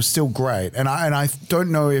movie and it was still great. And I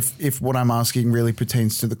don't know if what I'm asking really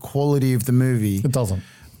pertains to the quality of the movie. It doesn't.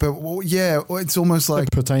 But it's almost like...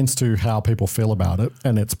 It pertains to how people feel about it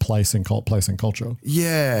and its place in culture.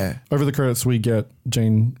 Yeah. Over the credits, we get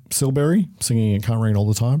Gene Silberry singing It Can't Rain All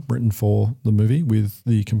the Time, written for the movie with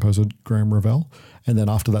the composer Graham Revell. And then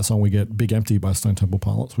after that song, we get Big Empty by Stone Temple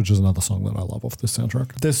Pilots, which is another song that I love off this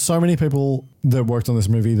soundtrack. There's so many people that worked on this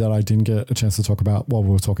movie that I didn't get a chance to talk about while we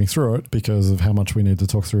were talking through it because of how much we need to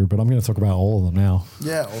talk through, but I'm going to talk about all of them now.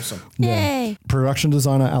 Yeah, awesome. Yay. Yeah. Production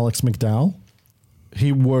designer Alex McDowell.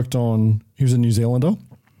 He was a New Zealander.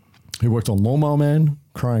 He worked on Lawnmower Man,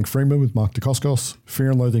 Crying Freeman with Mark Dacascos,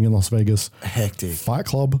 Fear and Loathing in Las Vegas, Hectic, Fight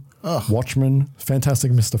Club, Watchmen,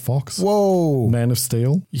 Fantastic Mr. Fox, Whoa, Man of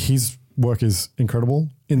Steel. His work is incredible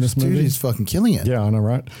in this movie. Dude, he's fucking killing it. Yeah, I know,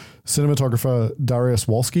 right? Cinematographer Darius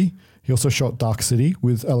Wolski. He also shot Dark City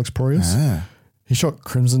with Alex Proyas. He shot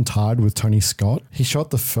Crimson Tide with Tony Scott. He shot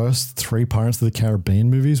the first 3 Pirates of the Caribbean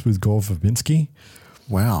movies with Gore Verbinski.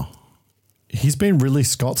 Wow. He's been Ridley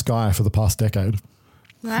Scott's guy for the past decade.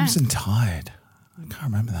 Wow. Crimson Tide. I can't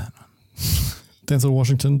remember that one. Denzel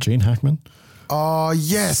Washington, Gene Hackman. Oh,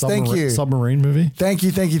 yes. Thank you. Submarine movie. Thank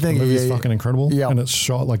you. The movie's fucking incredible. Yeah. And it's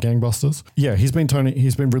shot like gangbusters. Yeah, he's been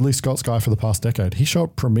Ridley Scott's guy for the past decade. He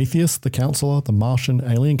shot Prometheus, The Counselor, The Martian,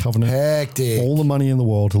 Alien Covenant, Hectic. All the Money in the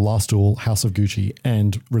World, The Last Duel, House of Gucci,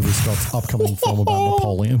 and Ridley Scott's upcoming film about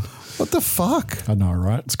Napoleon. What the fuck? I know,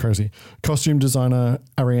 right? It's crazy. Costume designer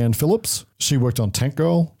Ariane Phillips. She worked on Tank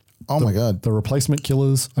Girl. Oh my God. The Replacement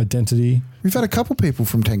Killers, Identity. We've had a couple people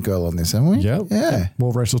from Tank Girl on this, haven't we? Yeah.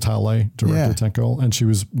 Well, Rachel Taylor directed Tank Girl, and she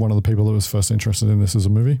was one of the people that was first interested in this as a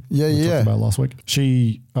movie. Yeah, we talked about it last week.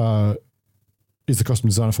 She is the costume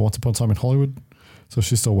designer for Once Upon a Time in Hollywood, so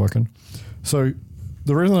she's still working. So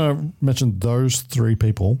the reason I mentioned those three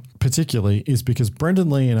people particularly is because Brendan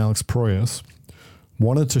Lee and Alex Proyas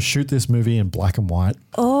wanted to shoot this movie in black and white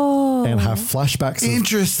and have flashbacks.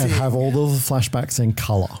 Interesting. And have all of the flashbacks in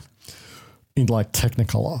color. In like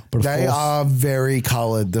Technicolor. But they are very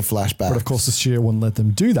coloured, the flashbacks. But of course the studio wouldn't let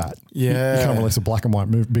them do that. Yeah. You can't release a black and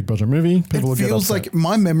white big budget movie. People it feels like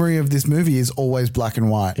my memory of this movie is always black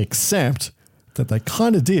and white. Except that they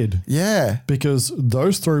kind of did. Yeah. Because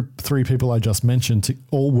those three people I just mentioned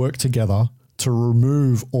all work together to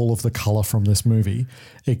remove all of the color from this movie,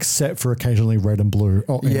 except for occasionally red and blue.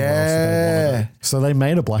 Yeah. So they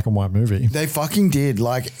made a black and white movie. They fucking did.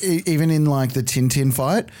 Like even in like the Tintin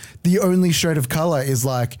fight, the only shade of color is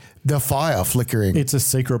like the fire flickering. It's a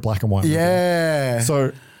secret black and white movie. Yeah.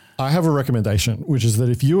 So I have a recommendation, which is that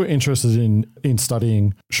if you are interested in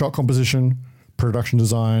studying shot composition, production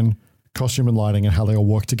design, costume and lighting and how they all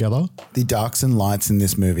work together. The darks and lights in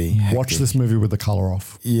this movie. Watch this movie with the color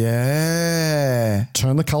off. Yeah.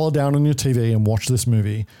 Turn the color down on your TV and watch this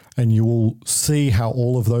movie and you will see how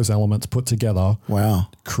all of those elements put together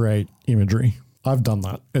create imagery. I've done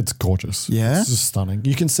that. It's gorgeous. Yeah. It's just stunning.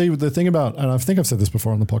 You can see the thing about, and I think I've said this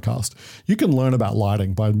before on the podcast, you can learn about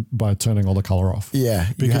lighting by turning all the color off. Yeah.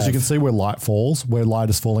 Because you can see where light falls, where light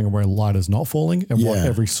is falling and where light is not falling and what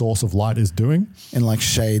every source of light is doing. And like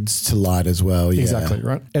shades to light as well. Yeah. Exactly,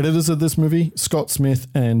 right. Editors of this movie, Scott Smith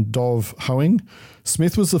and Dov Hoeing.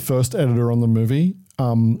 Smith was the first editor on the movie.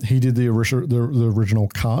 He did the original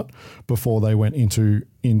cut before they went into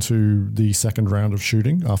the second round of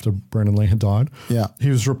shooting after Brendan Lee had died. Yeah. He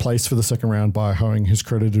was replaced for the second round by Hoeing, who's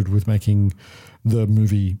credited with making the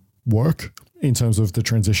movie work in terms of the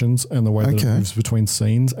transitions and the way that it moves between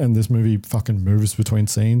scenes. And this movie fucking moves between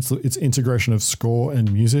scenes. It's integration of score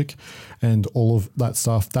and music and all of that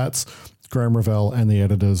stuff. That's Graham Revell and the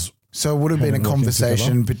editors. So it would have been a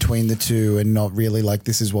conversation between the two and not really like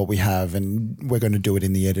this is what we have and we're going to do it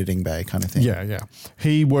in the editing bay kind of thing. Yeah, yeah.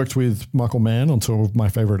 He worked with Michael Mann on two of my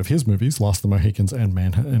favorite of his movies, Last of the Mohicans and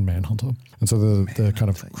Manhunter. And so the kind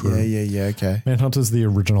of crew. Yeah, okay. Manhunter's the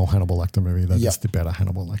original Hannibal Lecter movie. That is the better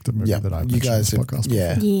Hannibal Lecter movie that I've mentioned in this podcast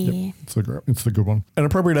before. Yeah. It's the good one. An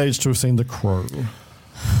appropriate age to have seen The Crow.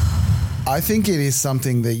 I think it is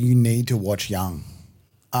something that you need to watch young.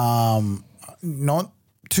 Not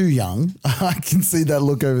too young. I can see that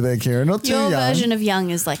look over there, Karen. Not too young. Your version of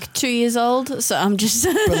young is like 2 years old, so I'm just...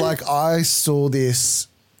 But like I saw this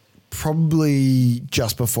probably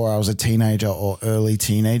just before I was a teenager or early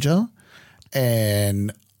teenager,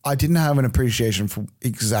 and I didn't have an appreciation for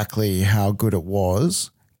exactly how good it was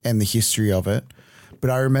and the history of it.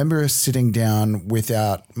 But I remember sitting down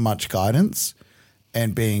without much guidance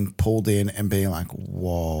and being pulled in and being like,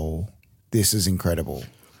 whoa, this is incredible.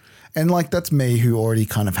 And like that's me who already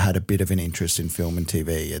kind of had a bit of an interest in film and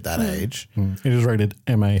TV at that age. It is rated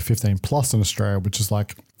MA 15 plus in Australia, which is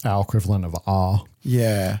like our equivalent of R.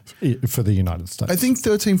 Yeah. For the United States. I think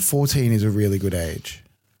 13, 14 is a really good age.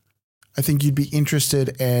 I think you'd be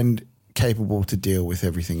interested and capable to deal with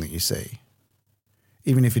everything that you see,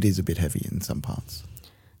 even if it is a bit heavy in some parts.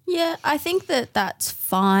 Yeah, I think that that's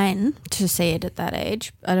fine to see it at that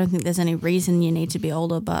age. I don't think there's any reason you need to be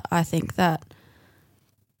older, but I think that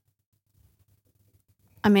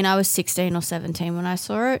I mean, I was 16 or 17 when I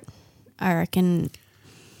saw it. I reckon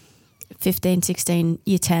 15, 16,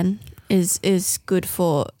 year 10 is good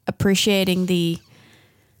for appreciating the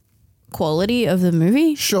quality of the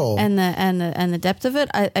movie. Sure. And the depth of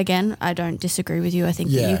it. I don't disagree with you. I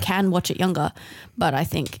think that you can watch it younger, but I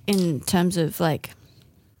think in terms of like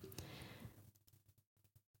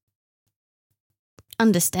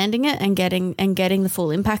understanding it and getting the full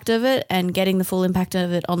impact of it and getting the full impact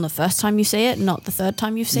of it on the first time you see it, not the third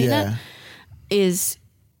time you've seen it, is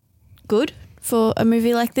good for a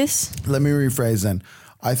movie like this. Let me rephrase then.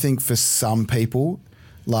 I think for some people,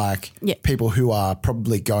 like people who are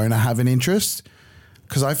probably going to have an interest,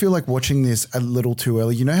 because I feel like watching this a little too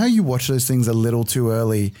early. You know how you watch those things a little too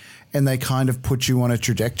early and they kind of put you on a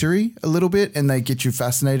trajectory a little bit and they get you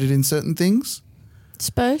fascinated in certain things?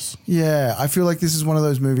 Suppose. Yeah, I feel like this is one of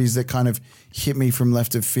those movies that kind of hit me from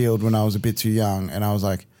left of field when I was a bit too young, and I was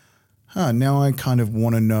like, now I kind of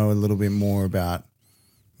want to know a little bit more about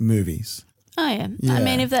movies. Oh yeah. I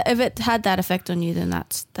mean, if it had that effect on you, then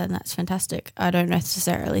that's fantastic. I don't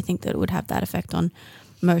necessarily think that it would have that effect on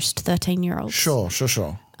most 13-year-olds.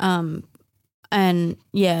 Sure. And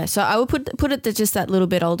yeah, so I would put it to just that little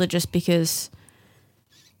bit older, just because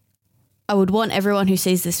I would want everyone who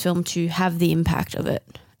sees this film to have the impact of it.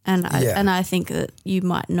 And I think that you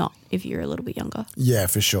might not if you're a little bit younger. Yeah,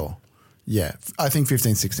 for sure. Yeah, I think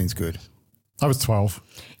 15, 16 is good. I was 12.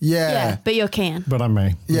 Yeah, but you're can. But I'm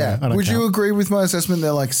me. Yeah. I don't Would count. you agree with my assessment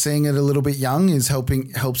that like seeing it a little bit young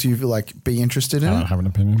helps you like be interested in it? I don't have an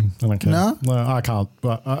opinion. I don't care. No? No, I can't.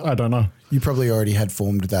 But I don't know. You probably already had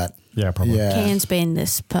formed that. Yeah, probably. Yeah. Can's been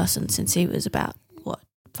this person since he was about,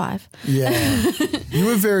 5? Yeah. You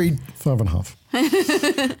were very...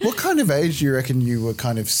 5.5. What kind of age do you reckon you were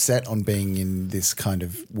kind of set on being in this kind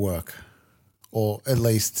of work? Or at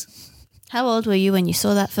least... How old were you when you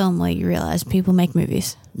saw that film where you realised people make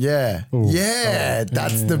movies? Yeah.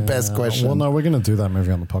 That's the best question. Well, no, we're going to do that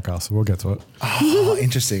movie on the podcast, so we'll get to it. Oh,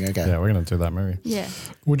 interesting. Okay. Yeah, we're going to do that movie. Yeah.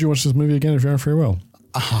 Would you watch this movie again if you're on free will?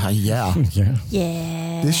 Yeah. Yeah.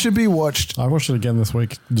 Yeah. This should be watched. I watched it again this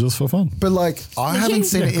week just for fun. But like, I haven't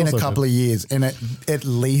seen it in a I couple of years, and it at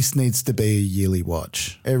least needs to be a yearly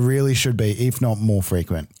watch. It really should be, if not more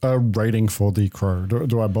frequent. A rating for The Crow.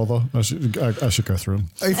 Do I bother? I should go through them.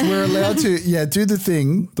 If we're allowed to, do the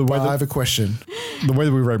thing. I have a question. The way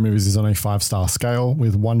that we rate movies is on a 5-star scale,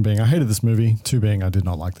 with 1 being I hated this movie, 2 being I did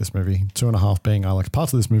not like this movie, 2.5 being I liked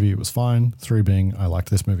parts of this movie, it was fine, 3 being I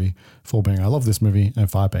liked this movie, 4 being I love this movie,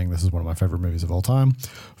 and 5 being this is one of my favorite movies of all time.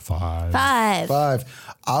 5.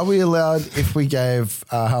 5. Are we allowed, if we gave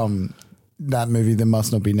that movie that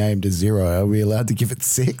must not be named a 0, are we allowed to give it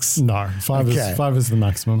 6? No, 5 is the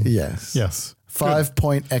maximum. Yes. 5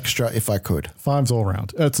 point extra if I could. 5's all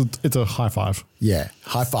around. It's a high 5. Yeah,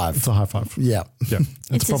 high 5. It's a high 5. Yeah.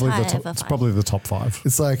 It's probably high the top. of a It's 5. probably the top 5.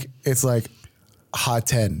 It's like high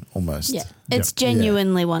 10 almost. Yeah. It's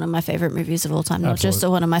genuinely one of my favourite movies of all time, not just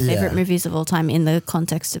one of my favourite movies of all time in the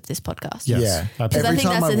context of this podcast. Yes, yeah. Because I think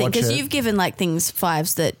that's the thing, because it, you've given like things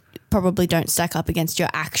 5s that probably don't stack up against your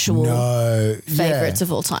actual favourites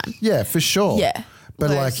of all time. Yeah, for sure. Yeah. But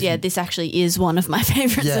whereas, this actually is one of my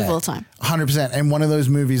favourites of all time. 100%. And one of those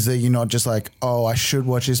movies that you're not just like, oh, I should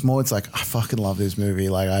watch this more. It's like, I fucking love this movie.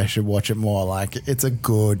 Like, I should watch it more. Like, it's a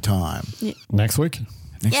good time. Yeah. Next week?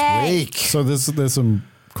 Next week. So there's some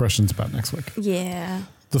questions about next week. Yeah.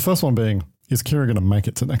 The first one being, is Kira going to make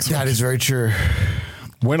it to next week? That is very true.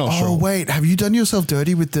 We're not sure. Oh, wait. Have you done yourself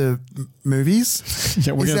dirty with the movies?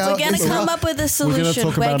 Yeah, we're going to come up with a solution.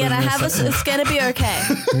 We're going to have it's going to be okay.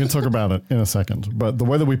 We're going to talk about it in a second. But the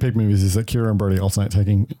way that we pick movies is that Kira and Brody alternate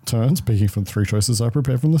taking turns, picking from 3 choices I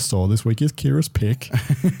prepared from the store. This week is Kira's pick.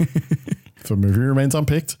 If a movie remains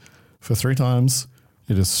unpicked for 3 times,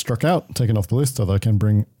 it is struck out, taken off the list, so that I can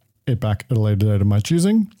bring it back at a later date of my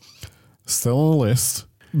choosing. Still on the list,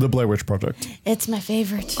 The Blair Witch Project. It's my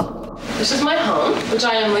favorite. This is my home, which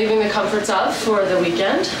I am leaving the comforts of for the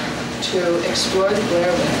weekend to explore the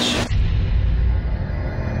Blair Witch.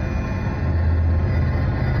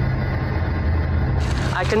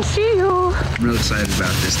 I can see you. I'm real excited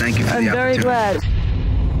about this. Thank you for the opportunity. I'm very glad.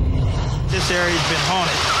 This area's been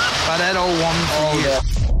haunted by that old woman for years.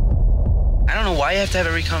 I don't know why you have to have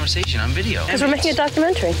every conversation on video. Because we're making a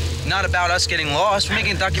documentary. Not about us getting lost. We're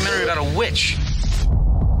making a documentary about a witch.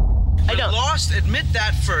 I don't. Lost? Admit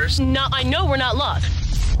that first. No, I know we're not lost.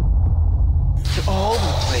 You're all over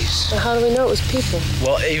the place. Well, how do we know it was people?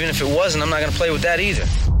 Well, even if it wasn't, I'm not going to play with that either.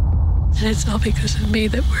 And it's all because of me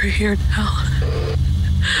that we're here now.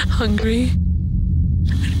 Hungry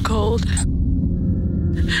and cold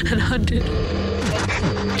and hunted.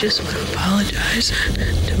 Just want to apologize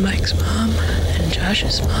to Mike's mom and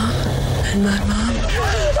Josh's mom and my mom.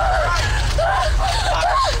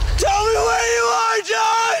 Tell me where you are,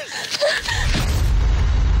 Josh!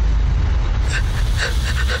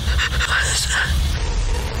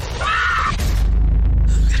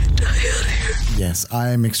 I'm gonna die out here. Yes, I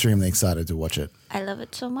am extremely excited to watch it. I love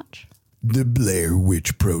it so much. The Blair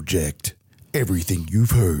Witch Project. Everything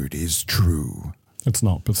you've heard is true. It's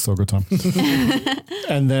not, but still a good time.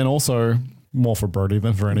 And then also, more for Brody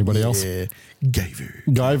than for anybody else.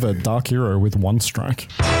 Guyver, Dark Hero with 1 strike.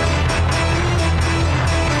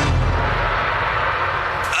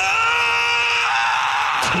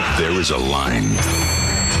 There is a line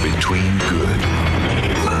between good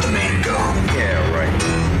let the man go. Yeah, right.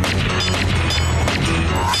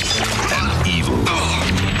 And evil.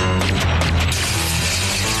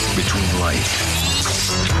 Between light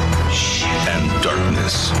and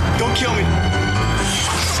darkness. Don't kill me.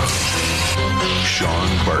 Sean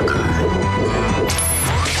Barker.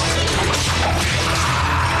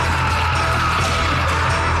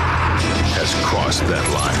 Has crossed that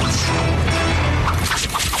line.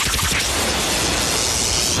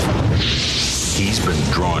 He's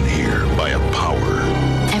been drawn here by a power.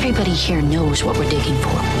 Everybody here knows what we're digging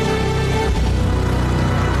for.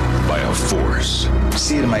 By a force. I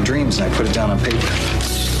see it in my dreams and I put it down on paper.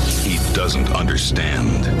 He doesn't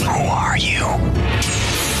understand. Who are you?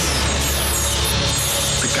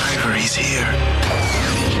 The Guyver, he's here.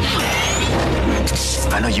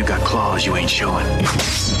 I know you got claws you ain't showing.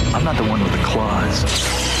 I'm not the one with the claws.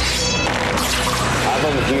 Have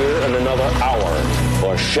him here in another hour,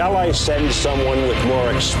 or shall I send someone with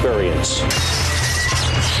more experience?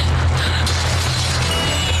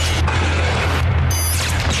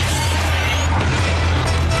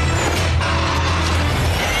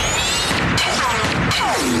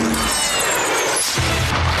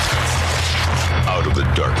 Out of the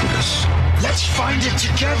darkness. Let's find it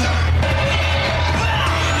together.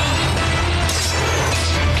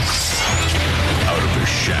 Out of the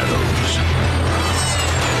shadows.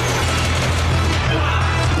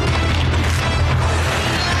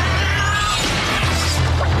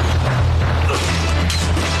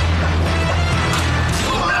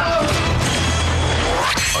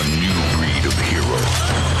 A new breed of hero.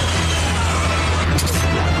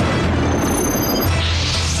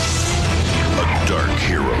 A dark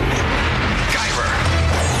hero. Guyver.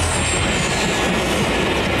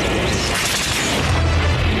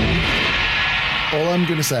 All I'm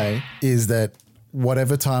going to say is that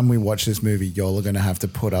whatever time we watch this movie, y'all are going to have to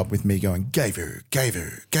put up with me going, Guyver,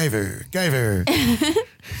 Guyver, Guyver, Guyver.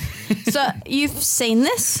 So you've seen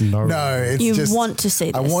this? No, it's you just... want to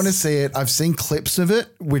see this? I want to see it. I've seen clips of it,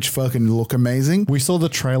 which fucking look amazing. We saw the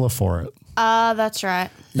trailer for it. That's right.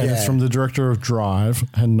 And it's from the director of Drive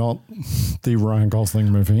and not the Ryan Gosling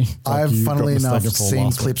movie. I've funnily enough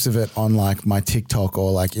seen clips of it on like my TikTok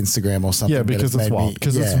or like Instagram or something. Yeah, because it's what?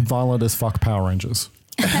 Because it's violent as fuck Power Rangers.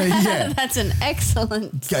 Yeah. That's an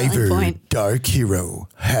excellent Guyver, point. dark hero,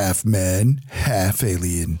 half man, half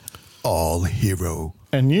alien, all hero.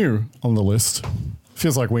 And you on the list.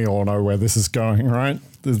 Feels like we all know where this is going, right?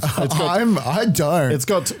 I don't. It's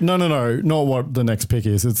got no, not what the next pick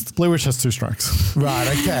is. It's Blair Witch has 2 strikes. Right.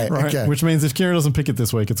 Okay. Right? Okay. Which means if Kira doesn't pick it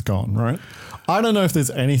this week, it's gone. Right. I don't know if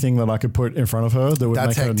there's anything that I could put in front of her that would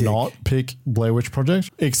make her not pick Blair Witch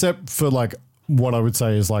Project, except for like what I would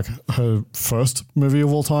say is like her first movie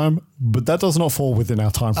of all time. But that does not fall within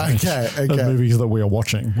our time range of movies that we are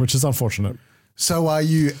watching, which is unfortunate. So are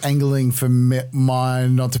you angling for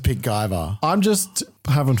mine not to pick Guyver? I'm just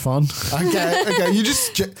having fun. Okay. You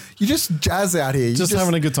just jazz out here. Just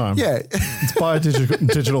having a good time. Yeah. It's by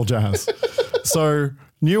digital jazz. So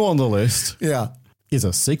new on the list is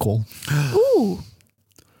a sequel. Ooh.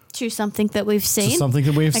 To something that we've seen. To something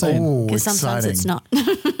that we've seen. Because sometimes it's not.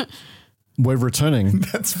 We're returning.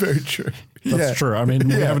 That's very true. That's true. I mean,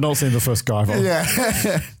 we have not seen the first Guyver.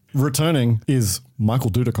 Yeah. Returning is Michael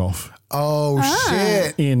Dudikoff. Oh,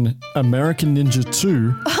 shit. In American Ninja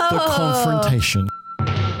 2, The Confrontation.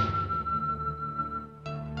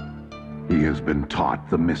 He has been taught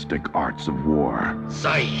the mystic arts of war.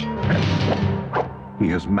 Sai. He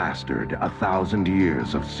has mastered 1,000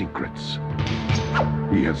 years of secrets.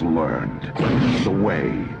 He has learned the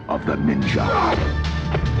way of the ninja.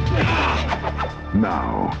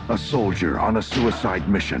 Now, a soldier on a suicide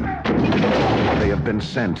mission. They have been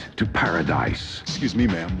sent to paradise. Excuse me,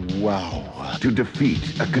 ma'am. Wow. To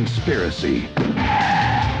defeat a conspiracy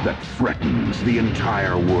that threatens the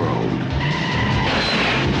entire world.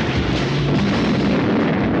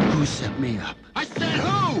 Who set me up? I said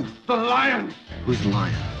who? The lion. Who's the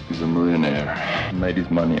lion? He's a millionaire. He made his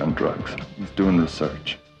money on drugs. He's doing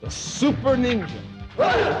research. The Super Ninja.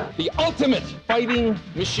 The ultimate fighting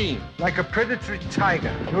machine. Like a predatory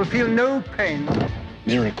tiger, you will feel no pain.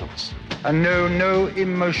 Miracles. And know no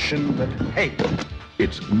emotion but hate.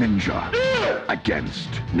 It's ninja against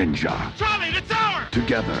ninja. Charlie, it's ours!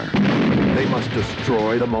 Together, they must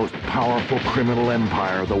destroy the most powerful criminal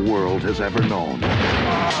empire the world has ever known.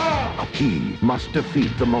 He must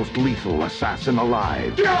defeat the most lethal assassin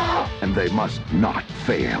alive. And they must not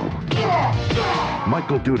fail.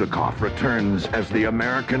 Michael Dudikoff returns as the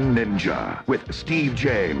American Ninja with Steve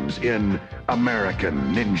James in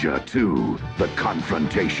American Ninja 2, The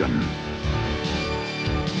Confrontation.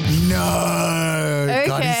 No. Okay.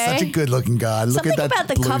 God, he's such a good-looking guy. Look Something at that about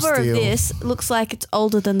the blue cover steel. of this looks like it's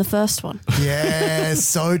older than the first one. Yeah,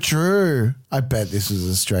 so true. I bet this was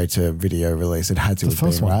a straight-to-video release. It had to The have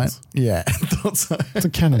first been, one right? is. Yeah, I thought so. It's a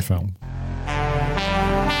canon film.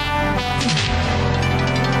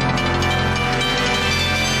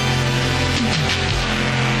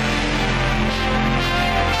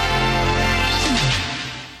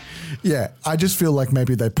 Yeah, I just feel like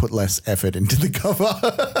maybe they put less effort into the cover.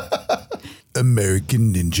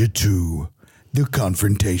 American Ninja 2, The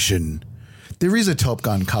Confrontation. There is a Top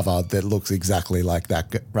Gun cover that looks exactly like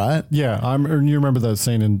that, right? Yeah, you remember that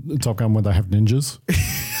scene in Top Gun where they have ninjas?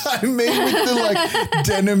 I mean, with the like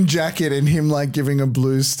denim jacket and him like giving a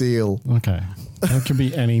blue steel. Okay, that could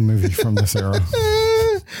be any movie from this era.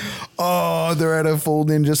 Oh, they're at a full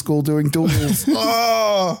ninja school doing duels.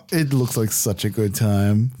 Oh, it looks like such a good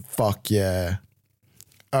time. Fuck yeah.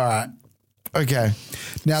 All right. Okay.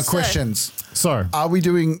 Now questions. So are we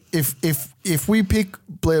doing if we pick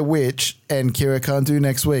Blair Witch and Kira can't do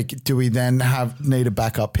next week, do we then need a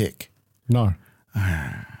backup pick? No.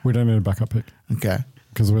 We don't need a backup pick. Okay.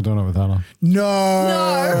 Because we're doing it with Anna. No.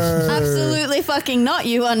 No, absolutely fucking not.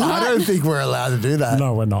 You are not. I don't think we're allowed to do that.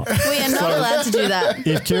 No, we're not. We are not allowed to do that.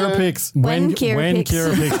 If Kira picks when Kira picks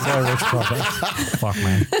Blair Witch Project, fuck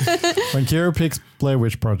man. When Kira picks Blair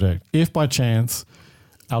Witch Project, if by chance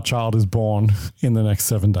our child is born in the next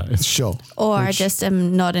 7 days, sure, or I just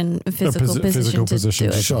am not in a physical position to do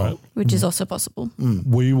it, sure, which is also possible.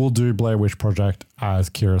 We will do Blair Witch Project as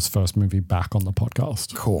Kira's first movie back on the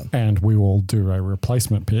podcast. Cool, and we will do a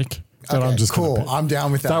replacement pick. That I'm just cool. I'm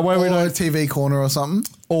down with that. That way we don't a TV corner or something,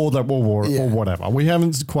 or whatever. We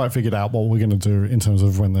haven't quite figured out what we're going to do in terms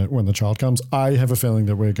of when the child comes. I have a feeling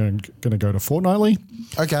that we're going to go to fortnightly.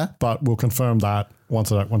 Okay, but we'll confirm that once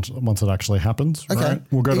it actually happens. Okay, right?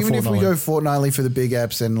 We'll go even to fortnightly. if we go fortnightly for the big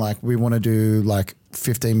apps and like we want to do like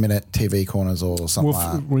 15-minute TV corners or something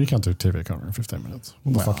like that. Well, you can't do TV corner in 15 minutes.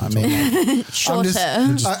 What the fuck I are you mean, talking? Shorter.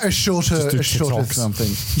 a shorter something.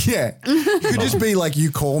 Yeah, it could just be like you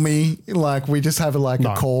call me, like we just have a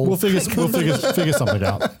call. We'll figure something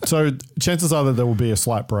out. So chances are that there will be a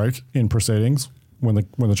slight break in proceedings when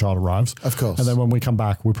the child arrives, of course, and then when we come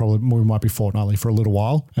back, we might be fortnightly for a little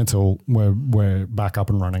while until we're back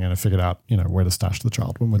up and running and have figured out where to stash the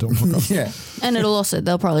child when we're doing podcasts. Yeah, and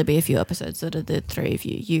there'll probably be a few episodes that are the three of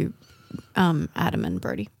you, Adam and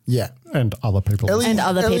Brody. Yeah, and other people. Ellie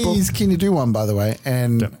is keen to do one, by the way,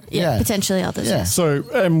 and yeah, potentially others. Yeah. So,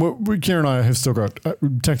 Kira and I have still got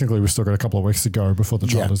technically we've still got a couple of weeks to go before the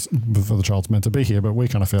child's meant to be here, but we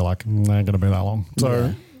kind of feel like they ain't going to be that long. So.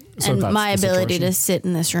 Yeah. So and my ability to sit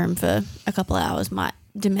in this room for a couple of hours might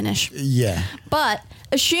diminish. Yeah. But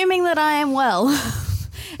assuming that I am well,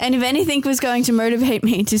 and if anything was going to motivate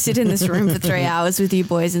me to sit in this room for 3 hours with you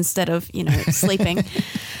boys instead of, sleeping,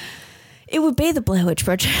 it would be the Blair Witch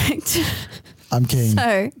Project. I'm keen.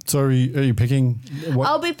 So are you picking what?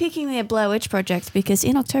 I'll be picking the Blair Witch Project because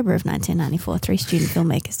in October of 1994, 3 student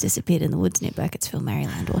filmmakers disappeared in the woods near Burkittsville,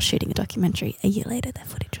 Maryland while shooting a documentary. A year later, their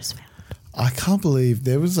footage was found. I can't believe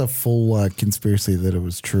there was a full conspiracy that it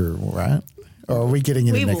was true, right? Or are we getting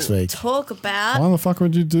into next week? Talk about Why the fuck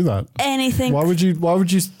would you do that? Anything. Why would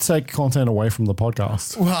you take content away from the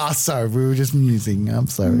podcast? Well, sorry, we were just musing. I'm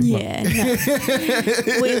sorry. Yeah.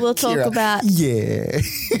 No. We will talk about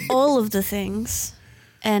all of the things,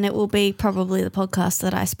 and it will be probably the podcast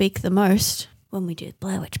that I speak the most when we do the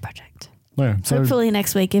Blair Witch Project. Yeah. So hopefully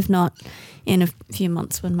next week, if not in a few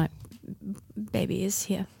months when my baby is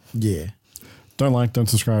here. Yeah. Don't like, don't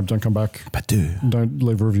subscribe, don't come back. But do. Don't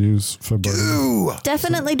leave reviews for Brody.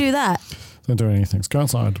 Definitely do that. Don't do anything. Go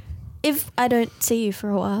outside. If I don't see you for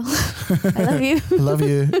a while, I love you. Love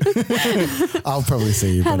you. I'll probably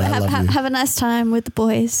see you, but I love you. Have a nice time with the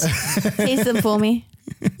boys. Tease them for me.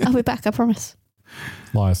 I'll be back, I promise.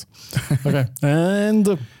 Lies. Okay. And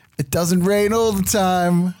it doesn't rain all the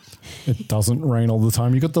time. It doesn't rain all the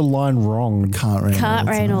time. You got the line wrong. Can't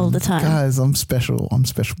rain all the time. Guys, I'm special. I'm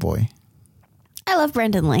special boy. I love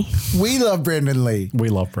Brendan Lee. We love Brendan Lee. We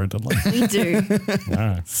love Brendan Lee. We do. All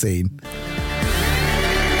right. Scene.